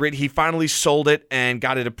having it written, he finally sold it and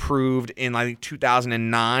got it approved in, I think,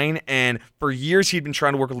 2009. And for years, he'd been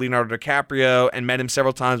trying to work with Leonardo DiCaprio and met him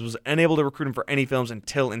several times, was unable to recruit him for any films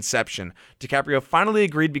until Inception. DiCaprio finally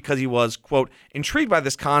agreed because he was, quote, intrigued by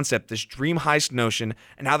this concept, this dream heist notion,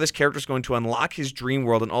 and how this character is going to unlock his dream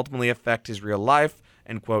world and ultimately affect his real life,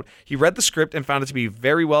 end quote. He read the script and found it to be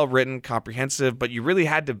very well written, comprehensive, but you really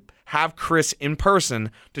had to have Chris in person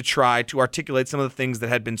to try to articulate some of the things that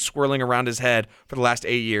had been swirling around his head for the last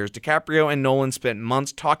 8 years. DiCaprio and Nolan spent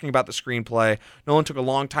months talking about the screenplay. Nolan took a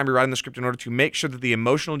long time rewriting the script in order to make sure that the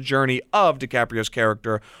emotional journey of DiCaprio's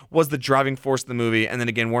character was the driving force of the movie. And then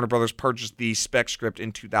again, Warner Brothers purchased the spec script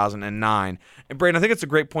in 2009. And Braden, I think it's a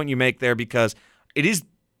great point you make there because it is,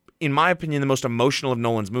 in my opinion, the most emotional of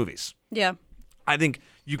Nolan's movies. Yeah. I think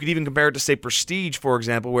you could even compare it to, say, Prestige, for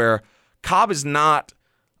example, where Cobb is not,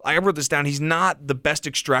 I wrote this down, he's not the best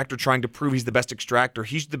extractor trying to prove he's the best extractor.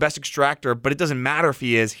 He's the best extractor, but it doesn't matter if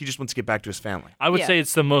he is. He just wants to get back to his family. I would say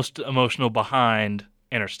it's the most emotional behind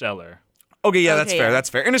Interstellar. Okay, that's fair. That's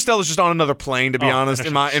fair. Interstellar's just on another plane, to be honest.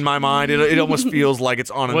 In my mind, it almost feels like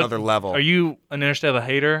it's on another level. Are you an Interstellar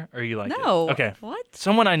hater, or are you like No. it? Okay. What?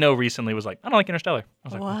 Someone I know recently was like, I don't like Interstellar. I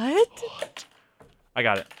was like, What? I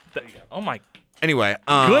got it. There you go. Oh my. Anyway,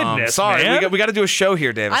 Goodness, sorry, man. we got to do a show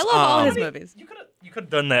here, Davis. I love all his movies. You could have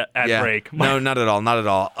done that at break. No, not at all, not at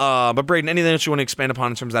all. But Braden, anything else you want to expand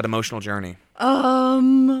upon in terms of that emotional journey?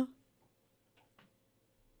 Wow.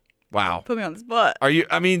 Put me on the spot. Are you?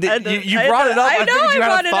 I mean, you brought it up. I figured you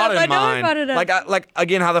had a thought in mind. I brought it up. Like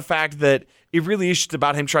again, how the fact that it really is just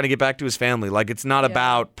about him trying to get back to his family. Like it's not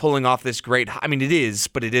about pulling off this great. I mean, it is,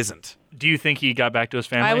 but it isn't. Do you think he got back to his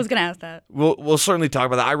family? I was gonna ask that. We'll certainly talk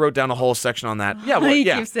about that. I wrote down a whole section on that. Yeah, You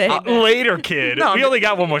keep saying that. Later, kid. We only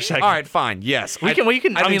got one more section. All right, fine. Yes, we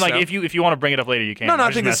can. I mean, like so. if you want to bring it up later, you can. No,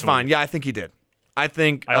 I think that's fine. Yeah, I think he did. I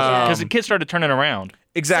think because the kid started turning around.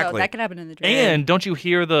 Exactly. So that could happen in the dream. And don't you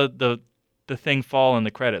hear the thing fall in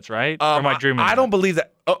the credits, right? Or am I dreaming? I don't believe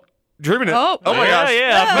that. Oh, dreaming it. Oh my gosh.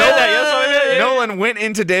 Yeah, I've read that. Yes, Nolan went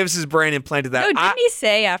into Davis's brain and planted that. No, didn't he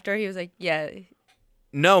say after he was like, yeah.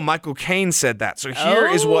 No, Michael Caine said that. So here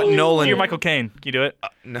is what Nolan. You're Michael Caine. Can you do it?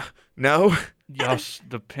 No. Yes,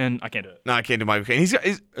 the pin. I can't do it. No, I can't do Michael Caine.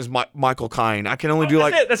 He's Michael Caine. I can only do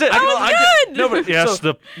like. That's it. Good. No, but yes,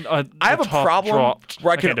 so, I have a problem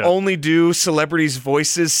where I can only do celebrities'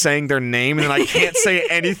 voices saying their name, and then I can't say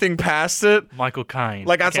anything past it. Michael Caine.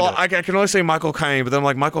 Like that's all. I can only say Michael Caine, but then I'm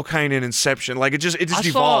like Michael Caine in Inception. Like it just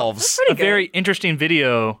evolves. A very interesting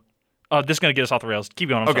video. This is going to get us off the rails. Keep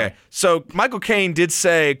going. I'm sorry. So Michael Caine did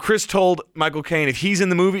say, Chris told Michael Caine if he's in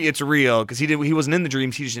the movie, it's real, because he wasn't in the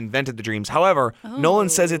dreams, he just invented the dreams. However, Nolan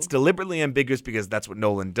says it's deliberately ambiguous because that's what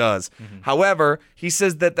Nolan does. However, he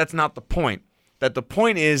says that that's not the point. That the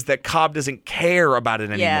point is that Cobb doesn't care about it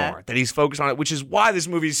anymore, that he's focused on it, which is why this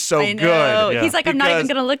movie's so good. Yeah. He's like, I'm not even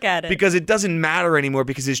going to look at it. Because it doesn't matter anymore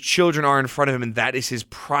because his children are in front of him, and that is his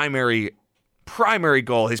primary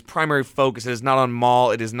goal, his primary focus. It is not on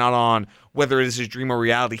Maul. It is not on whether it is his dream or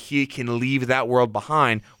reality. He can leave that world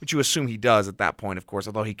behind, which you assume he does at that point, of course,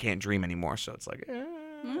 although he can't dream anymore. So it's like,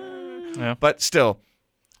 But still,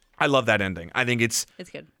 I love that ending. I think it's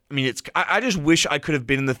good. I mean, I just wish I could have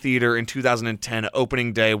been in the theater in 2010,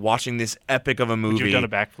 opening day, watching this epic of a movie. Would you have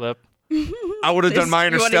done a backflip? I would have done my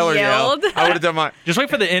Interstellar yell. I would have done my. Just wait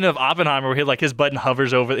for the end of Oppenheimer, where his button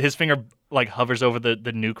hovers over, his finger hovers over the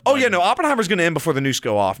nuke button. Oh yeah, no, Oppenheimer's going to end before the nukes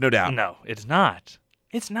go off, no doubt. No, it's not.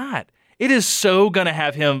 It's not. It is so going to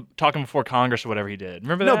have him talking before Congress or whatever he did.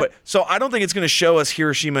 Remember that? No, but so I don't think it's going to show us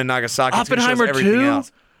Hiroshima and Nagasaki. Oppenheimer it's gonna show us everything too?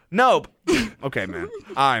 else. No. Okay, man.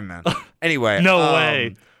 Man. Anyway. No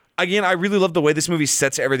way. Again, I really love the way this movie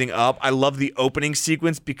sets everything up. I love the opening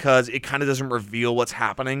sequence because it kind of doesn't reveal what's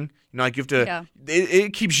happening. You know, like you have to. Yeah.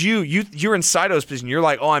 It keeps you're in Saito's position. You're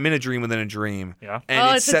like, oh, I'm in a dream within a dream. Yeah.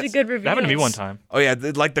 And it's such a good reveal. That happened to me one time. Oh yeah,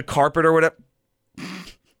 like the carpet or whatever.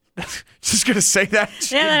 Just gonna say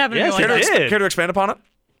that. Yeah, that happened to me one time. Care to expand upon it?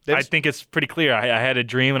 I think it's pretty clear. I had a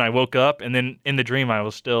dream and I woke up, and then in the dream I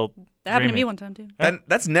was still. That happened to me one time too. And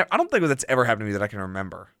that's never. I don't think that's ever happened to me that I can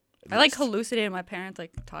remember. I hallucinated my parents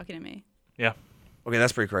talking to me. Yeah. Okay,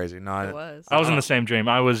 that's pretty crazy. No, It was. I was in the same dream.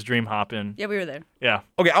 I was dream hopping. Yeah, we were there. Yeah.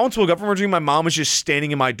 Okay, I once woke up from a dream. My mom was just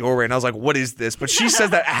standing in my doorway, and I was like, "What is this?" But she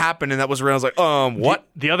says that happened, and that was real. I was like, what?"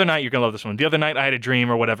 The other night, you're gonna love this one. The other night, I had a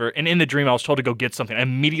dream or whatever, and in the dream, I was told to go get something.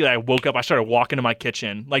 Immediately, I woke up. I started walking to my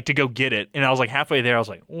kitchen, like to go get it, and I was like halfway there. I was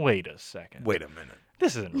like, "Wait a second. Wait a minute.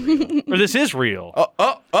 This isn't real, or this is real."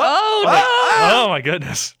 Oh, Oh my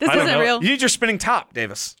goodness. this I don't isn't know. real. You need your spinning top,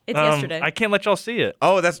 Davis. It's yesterday. I can't let y'all see it.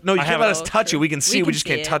 Oh, that's no. You I can't have let it. us touch it. We can see. We We can just see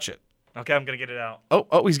can't it. touch it. Okay, I'm gonna get it out.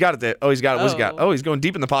 Oh, he's got it there. Oh, he's got it. What's he got? Oh. Oh, he's going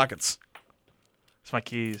deep in the pockets. It's my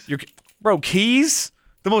keys. Bro, keys?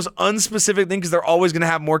 The most unspecific thing because they're always going to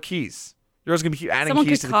have more keys. You're always going to keep adding Someone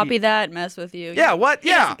keys could to copy the key. that and mess with you. Yeah, what? He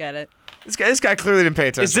Yeah. doesn't get it. This guy clearly didn't pay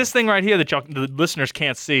attention. It's this thing right here that the listeners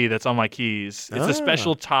can't see that's on my keys. It's a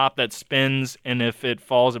special top that spins, and if it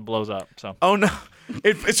falls, it blows up. So. Oh, no.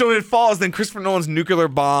 So when it falls, then Christopher Nolan's nuclear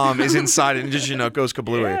bomb is inside it and just, goes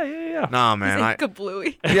kablooey. Yeah. Nah, man. It's like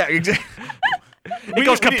kablooey. Yeah, exactly. It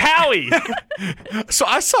goes kapowie! So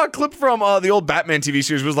I saw a clip from the old Batman TV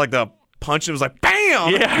series. It was like the punch. And it was like,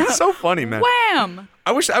 bam! Yeah. It's so funny, man. Wham!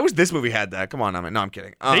 I wish this movie had that. Come on, I mean, no, I'm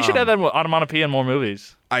kidding. They should have that onomatopoeia in more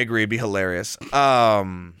movies. I agree. It'd be hilarious.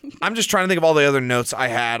 I'm just trying to think of all the other notes I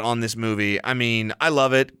had on this movie. I mean, I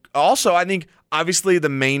love it. Also, I think obviously the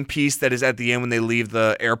main piece that is at the end when they leave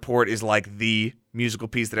the airport is like the musical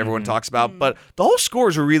piece that everyone talks about. But the whole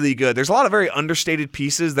scores are really good. There's a lot of very understated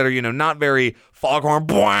pieces that are, not very foghorn,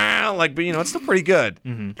 but it's still pretty good.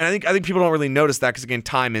 And I think people don't really notice that because again,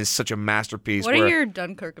 Time is such a masterpiece. What are your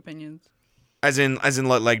Dunkirk opinions? As in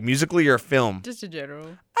like musically or film? Just in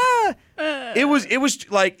general. It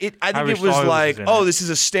was like it. I think Irish it was Dog like, was in oh, it. this is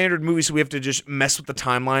a standard movie, so we have to just mess with the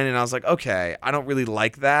timeline. And I was like, okay, I don't really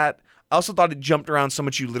like that. I also thought it jumped around so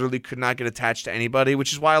much you literally could not get attached to anybody,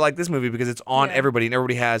 which is why I like this movie because it's on everybody and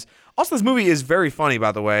everybody has. Also, this movie is very funny,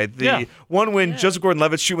 by the way. The one when Joseph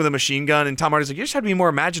Gordon-Levitt's shooting with a machine gun and Tom Hardy's like, you just have to be more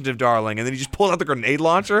imaginative, darling. And then he just pulls out the grenade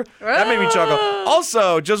launcher. That made me chuckle.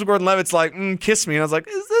 Also, Joseph Gordon-Levitt's like, kiss me. And I was like,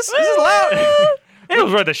 is this loud? It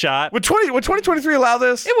was worth a shot. Would 2023 allow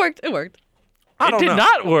this? It worked. It worked. I It don't did know.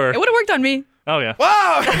 not work. It would have worked on me. Oh, yeah.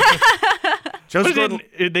 Wow! But Joseph it Gordon-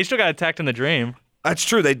 didn't- they still got attacked in the dream. That's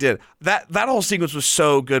true, they did. That whole sequence was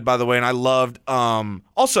so good, by the way, and I loved.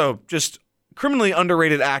 Also, just criminally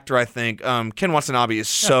underrated actor, I think. Ken Watanabe is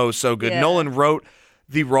so good. Yeah. Nolan wrote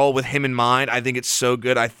the role with him in mind. I think it's so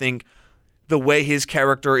good. I think the way his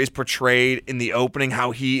character is portrayed in the opening,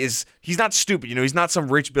 how he's not stupid. He's not some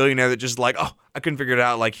rich billionaire that just like, oh, I couldn't figure it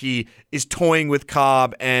out. Like he is toying with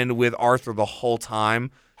Cobb and with Arthur the whole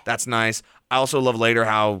time. That's nice. I also love later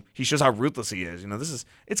how he shows how ruthless he is.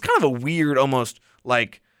 It's kind of a weird, almost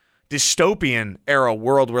like dystopian era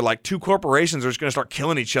world where like two corporations are just gonna start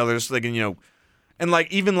killing each other so they can, and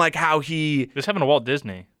like even like how he Just having a Walt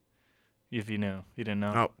Disney. If you knew, you didn't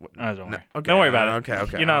know. Oh, Don't worry. okay, Don't worry about it.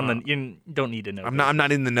 okay. You're not you don't need to know. I'm not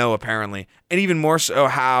in the know apparently, and even more so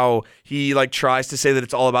how he like tries to say that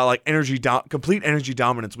it's all about like complete energy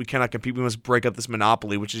dominance. We cannot compete. We must break up this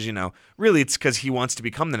monopoly, which is really it's because he wants to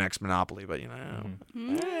become the next monopoly. But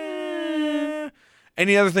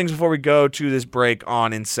Any other things before we go to this break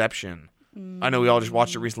on Inception? I know we all just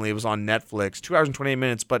watched it recently. It was on Netflix, 2 hours and 28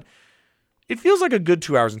 minutes, but it feels like a good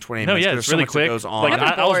 2 hours and 28 No, minutes. yeah, 'cause it's there's so really much that quick. goes on. Like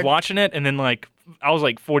I was bored. watching it, and then I was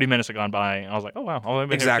like 40 minutes had gone by, and I was like, oh wow, I've only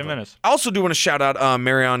been here 10 minutes. I also do want to shout out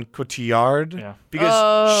Marion Cotillard Yeah.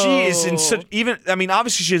 because she is in such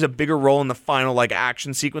obviously she has a bigger role in the final like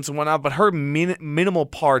action sequence and whatnot, but her minimal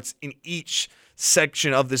parts in each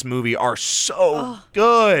section of this movie are so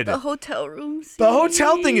good. The hotel room scene. The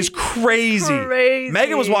hotel thing is crazy. Crazy.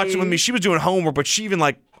 Megan was watching with me. She was doing homework, but she even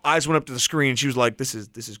like eyes went up to the screen and she was like, "This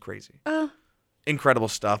is crazy." Incredible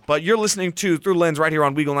stuff. But you're listening to Through the Lens right here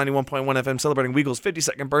on WEGL 91.1 FM, celebrating WEGL's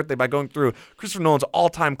 52nd birthday by going through Christopher Nolan's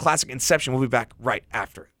all-time classic Inception. We'll be back right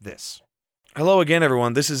after this. Hello again,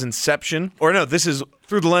 everyone. This is Inception. Or no, this is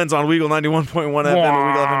Through the Lens on WEGL 91.1 FM and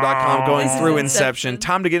WeagleFM.com going This is through Inception.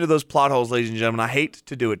 Time to get into those plot holes, ladies and gentlemen. I hate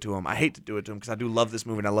to do it to him. Because I do love this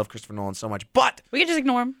movie and I love Christopher Nolan so much. But We can just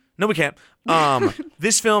ignore him. no, we can't.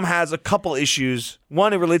 This film has a couple issues.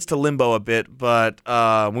 One, it relates to Limbo a bit, but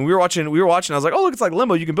when we were watching, I was like, "Oh, look, it's like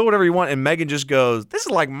Limbo. You can build whatever you want." And Megan just goes, "This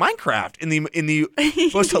is like Minecraft." In the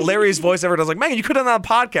most hilarious voice ever. I was like, "Megan, you could have done that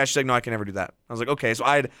on a podcast." She's like, "No, I can never do that." I was like, "Okay." So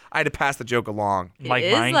I had to pass the joke along. It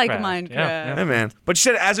is like Minecraft. Yeah. Hey, man. But she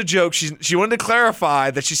said it as a joke. She wanted to clarify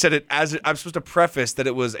that she said it as I'm supposed to preface that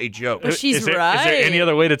it was a joke. But she's Is there right. any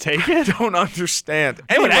other way to take it? I don't understand.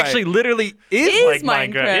 No, Anyway. it actually literally is Is like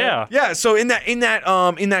Minecraft. Minecraft. Yeah. Yeah, so in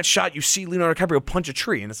that shot, you see Leonardo DiCaprio punch a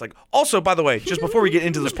tree, and it's like. Also, by the way, just before we get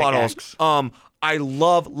into those plot holes, I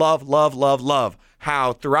love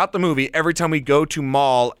how throughout the movie, every time we go to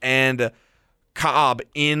Maul and Cobb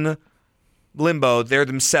in Limbo, they're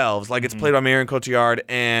themselves. Like it's played by Marion Cotillard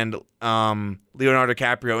and Leonardo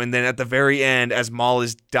DiCaprio. And then at the very end, as Maul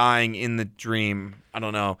is dying in the dream, I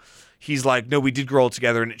don't know, he's like, no, we did grow old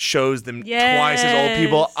together, and it shows them twice as old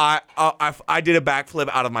people. I did a backflip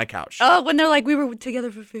out of my couch. Oh, when they're like, we were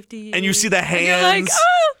together for 50 years. And you see the hands. And you're like,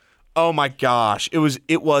 oh. Oh my gosh, it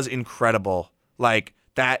was incredible. Like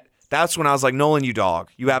that. That's when I was like, Nolan, you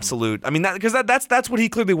dog, you absolute. I mean, because that's what he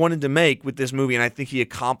clearly wanted to make with this movie, and I think he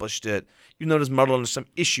accomplished it. Even though it is muddled into some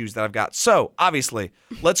issues that I've got. So obviously,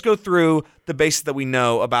 let's go through the basics that we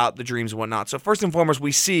know about the dreams and whatnot. So first and foremost,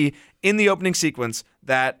 we see in the opening sequence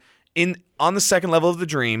that on the second level of the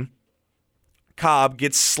dream, Cobb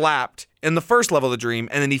gets slapped in the first level of the dream,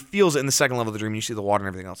 and then he feels it in the second level of the dream. And you see the water and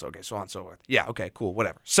everything else. Okay, so on and so forth. Yeah, okay, cool,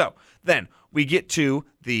 whatever. So then we get to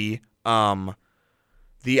the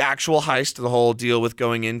actual heist, the whole deal with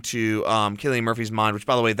going into Cillian Murphy's mind, which,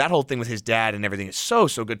 by the way, that whole thing with his dad and everything is so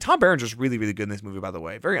good. Tom Berenger's really, really good in this movie, by the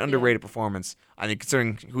way. Very underrated performance, I think,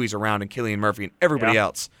 considering who he's around and Cillian Murphy and everybody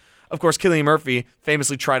else. Of course, Cillian Murphy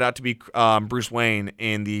famously tried out to be Bruce Wayne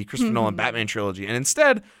in the Christopher Nolan Batman trilogy, and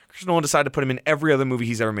instead, Christopher Nolan decided to put him in every other movie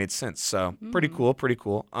he's ever made since. So pretty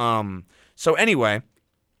cool. So anyway,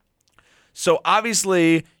 so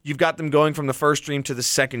obviously you've got them going from the first dream to the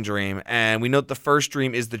second dream, and we know that the first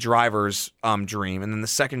dream is the driver's dream, and then the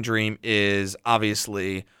second dream is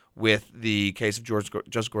obviously with the case of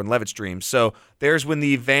Joseph Gordon-Levitt's dream. So there's when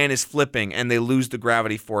the van is flipping and they lose the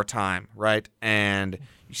gravity for a time, right? And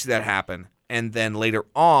you see that happen. And then later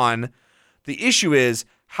on, the issue is,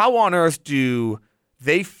 how on earth do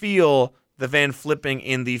they feel the van flipping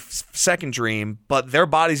in the second dream, but their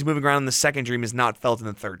bodies moving around in the second dream is not felt in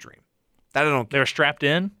the third dream? That I don't. They were strapped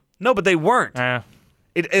in? No, but they weren't.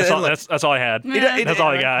 That's all I had. That's all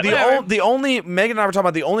I got. The only Megan and I were talking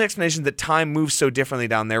about the only explanation that time moves so differently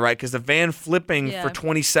down there, right? Because the van flipping for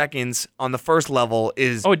 20 seconds on the first level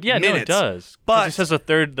is minutes. No, it does. But it says a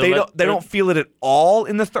third. They don't feel it at all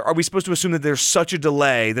in the third. Are we supposed to assume that there's such a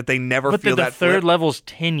delay that they never feel that? But the third level's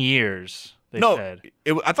 10 years. Said.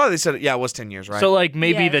 I thought they said it was 10 years, right? So like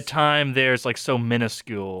maybe the time there's like so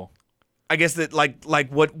minuscule. I guess that like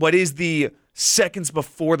what is the seconds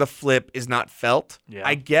before the flip is not felt,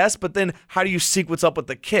 I guess, but then how do you sequence up with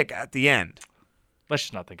the kick at the end? Let's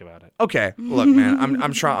just not think about it. Okay, look, man,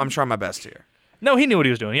 I'm trying my best here. No, he knew what he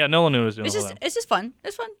was doing. Yeah, Nolan knew what he was doing. It's just fun.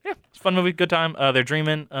 It's fun. Yeah, it's a fun movie, good time. They're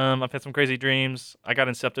dreaming. I've had some crazy dreams. I got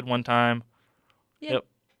incepted one time. Yep.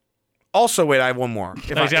 Also, wait, I have one more. He's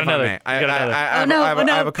got another. I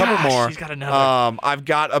have a couple more. He's got another. I've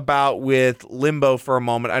got about with Limbo for a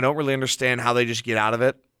moment. I don't really understand how they just get out of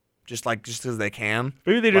it. Just because they can.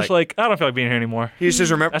 Maybe they just I don't feel like being here anymore. He just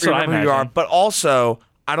says, remember who you are. But also,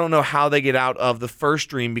 I don't know how they get out of the first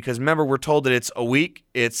dream, because remember, we're told that it's a week,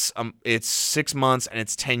 it's 6 months, and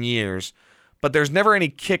it's 10 years. But there's never any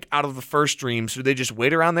kick out of the first dream, so do they just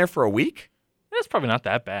wait around there for a week? That's probably not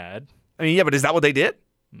that bad. I mean, yeah, but is that what they did?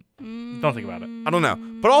 Don't think about it. I don't know.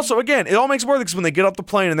 But also, again, it all makes more because when they get off the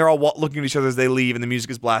plane and they're all looking at each other as they leave and the music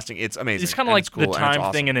is blasting, it's amazing. It's kind of like the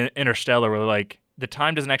time thing in Interstellar, where like the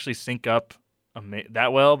time doesn't actually sync up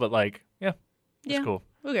that well, but like, it's cool.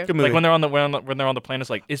 Okay. Good movie. Like when they're on the plane, it's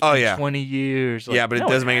like it's been 20 years. Like, but it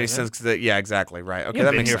doesn't make any sense because exactly right. Okay,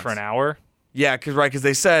 that makes here sense. For an hour. Yeah, because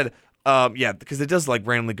they said. Because it does like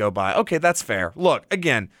randomly go by. Okay, that's fair. Look,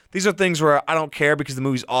 again, these are things where I don't care because the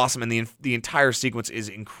movie's awesome and the entire sequence is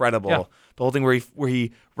incredible. Yeah. The whole thing where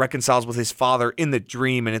he reconciles with his father in the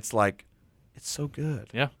dream, and it's like, it's so good.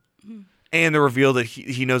 Yeah. And the reveal that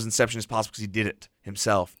he knows Inception is possible because he did it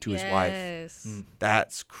himself to his wife.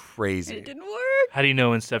 That's crazy. It didn't work. How do you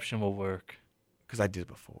know Inception will work? Because I did it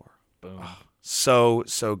before. Boom. Oh,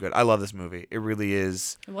 so good. I love this movie. It really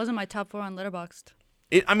is. It wasn't my top 4 on Letterboxd.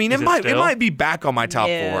 It might be back on my top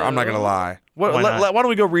 4. I'm not gonna lie. Why don't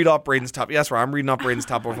we go read off Braden's top? Yeah, that's right. I'm reading off Braden's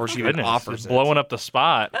top before she even offers it. Blowing up the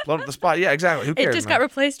spot. Blowing up the spot. Yeah, exactly. Who cares? It just got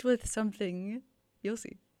replaced with something. You'll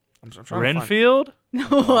see. I'm trying Renfield?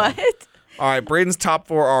 What? All right. Braden's top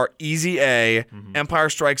 4 are Easy A, Empire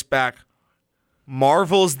Strikes Back,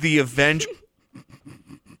 Marvel's The Avengers.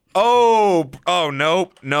 Oh,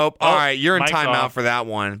 nope. All right, you're in timeout for that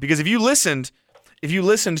one because if you listened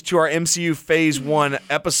to our MCU Phase 1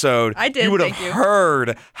 episode, I did, you would have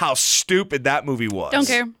heard how stupid that movie was. Don't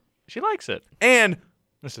care. She likes it. And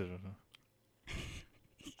is it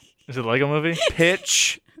a Lego movie?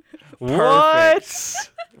 Pitch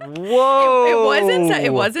Perfect. Whoa.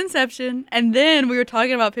 It was Inception, and then we were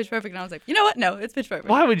talking about Pitch Perfect, and I was like, you know what? No, it's Pitch Perfect.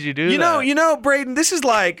 Why would you do that? You know, Braden, this is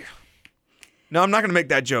like... No, I'm not going to make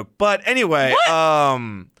that joke. But anyway,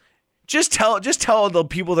 Just tell the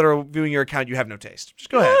people that are viewing your account you have no taste. Just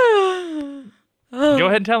go ahead. Go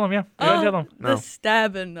ahead and tell them, yeah. Go ahead and tell them. The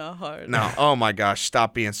stab in the heart. No. Oh my gosh,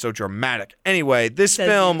 stop being so dramatic. Anyway, this Says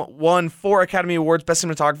film you. won 4 Academy Awards: Best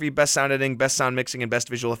Cinematography, Best Sound Editing, Best Sound Mixing, and Best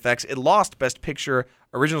Visual Effects. It lost Best Picture,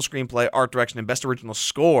 Original Screenplay, Art Direction, and Best Original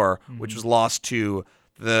Score, which was lost to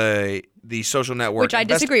the Social Network. Which I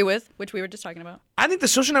disagree with, which we were just talking about. I think the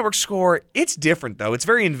Social Network score, it's different though. It's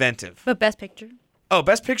very inventive. But Best Picture? Oh,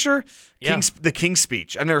 Best Picture? Yeah. The King's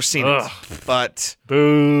Speech. I've never seen Ugh. it, but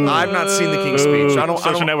Boo. I've not seen the King's Speech. I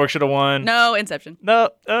Social don't. Network should have won. No, Inception. No.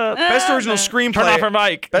 Best Original Screenplay. Turn off her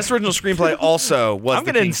mic. Best Original Screenplay also was I'm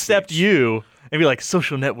the going to King's incept Speech. you and be like,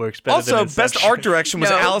 Social Network's better than Also, Inception. Best Art Direction was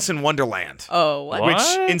No. Alice in Wonderland. Oh, what? What?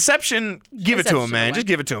 Which Inception, give it to him, Inception man. won. Just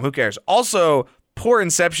give it to him. Who cares? Also, poor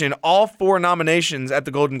Inception. All 4 nominations at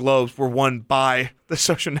the Golden Globes were won by the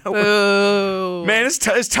Social Network. Boo. Man, it's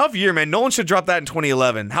a tough year, man. Nolan should drop that in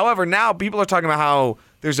 2011. However, now people are talking about how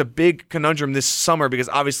there's a big conundrum this summer because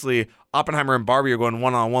obviously Oppenheimer and Barbie are going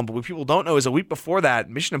one-on-one. But what people don't know is a week before that,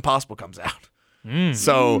 Mission Impossible comes out.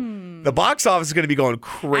 So the box office is going to be going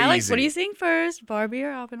crazy. Alex, what are you seeing first? Barbie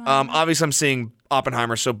or Oppenheimer? Obviously, I'm seeing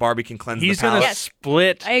Oppenheimer so Barbie can cleanse He's the gonna palate. Yes.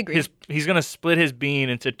 split. I agree. He's gonna split his bean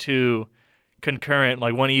into 2 concurrent,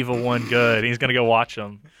 like one evil, one good. He's gonna go watch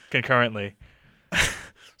them concurrently.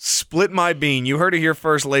 Split my bean. You heard it here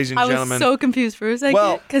first, ladies and I was gentlemen. so confused for a second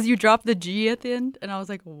Well- because you dropped the G at the end, and I was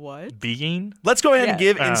like, what? Bean? Let's go ahead and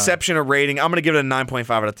Yeah. give Inception a rating. I'm going to give it a 9.5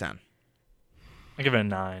 out of 10. I give it a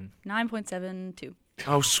 9. 9.72.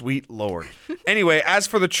 Oh, sweet Lord. Anyway, as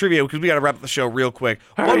for the trivia, because we got to wrap up the show real quick.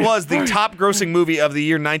 What was the top grossing movie of the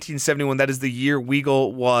year 1971? That is the year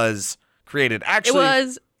WEGL was created. It Actually,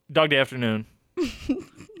 was. Dog Day Afternoon.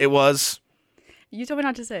 it was. You told me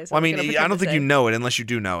not to say. So Well, I I'm mean, gonna I pretend don't to think say. you know it unless you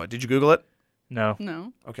do know it. Did you Google it? No.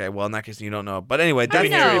 No. Okay, well, in that case, you don't know it. But anyway, that's the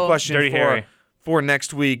know? trivia question Dirty Harry. for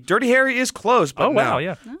next week. Dirty Harry is close, but Oh, wow, no.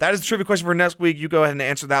 yeah. That is the trivia question for next week. You go ahead and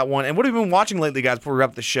answer that one. And what have you been watching lately, guys, before we wrap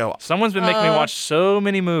up the show? Someone's been making me watch so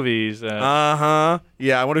many movies. Uh-huh.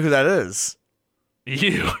 Yeah, I wonder who that is.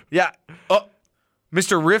 You. Yeah. Oh,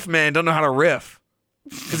 Mr. Riff Man don't know how to riff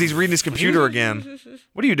because he's reading his computer again.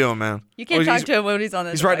 What are you doing, man? You can't Oh, talk he's- to him when he's on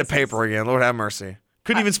the He's writing a devices. paper again. Lord have mercy.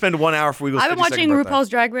 Couldn't even spend 1 hour for Weagle's I've been 52nd watching birthday. RuPaul's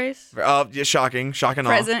Drag Race, Yeah, shocking all.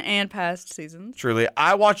 present and past seasons. Truly.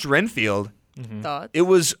 I watched Renfield. Thoughts? It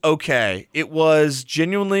was okay. It was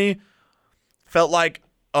genuinely felt like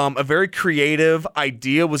a very creative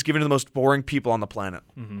idea was given to the most boring people on the planet.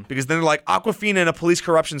 Because then they're like, Aquafina and a police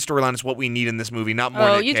corruption storyline is what we need in this movie, not more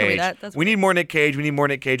Oh, Nick you told me Cage. that. That's We need more Nick Cage. We need more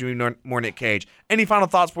Nick Cage. We need more Nick Cage. Any final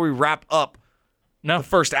thoughts before we wrap up No. the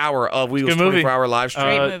first hour of Weagle's good movie. 24-hour live stream?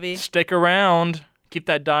 Great movie. Stick around. Keep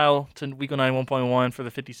that dial to Weagle 91.1 for the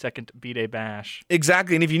 52nd B-Day Bash.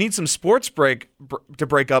 Exactly, and if you need some sports to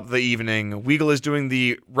break up the evening, Weagle is doing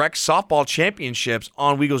the Rec Softball Championships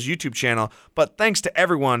on Weagle's YouTube channel. But thanks to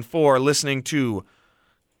everyone for listening to,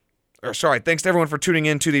 thanks to everyone for tuning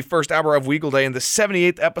in to the first hour of Weagle Day and the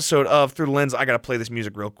 78th episode of Through the Lens. I gotta play this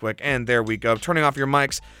music real quick, and there we go. Turning off your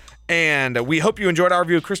mics. And we hope you enjoyed our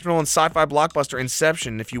review of Christopher Nolan's sci-fi blockbuster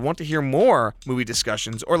Inception. If you want to hear more movie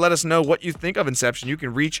discussions or let us know what you think of Inception, you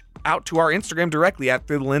can reach out to our Instagram directly at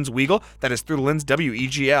Through the Lens Weagle. That is Through the Lens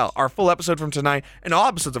WEGL. Our full episode from tonight and all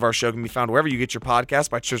episodes of our show can be found wherever you get your podcast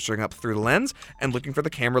by searching up Through the Lens and looking for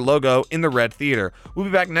the camera logo in the red theater. We'll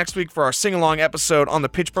be back next week for our sing-along episode on the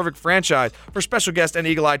Pitch Perfect franchise. For special guest and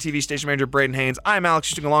Eagle Eye TV station manager Braden Haynes, I'm Alex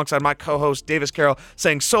shooting alongside my co-host Davis Carroll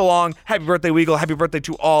saying so long, happy birthday Weagle, happy birthday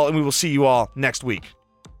to all, and we will see you all next week.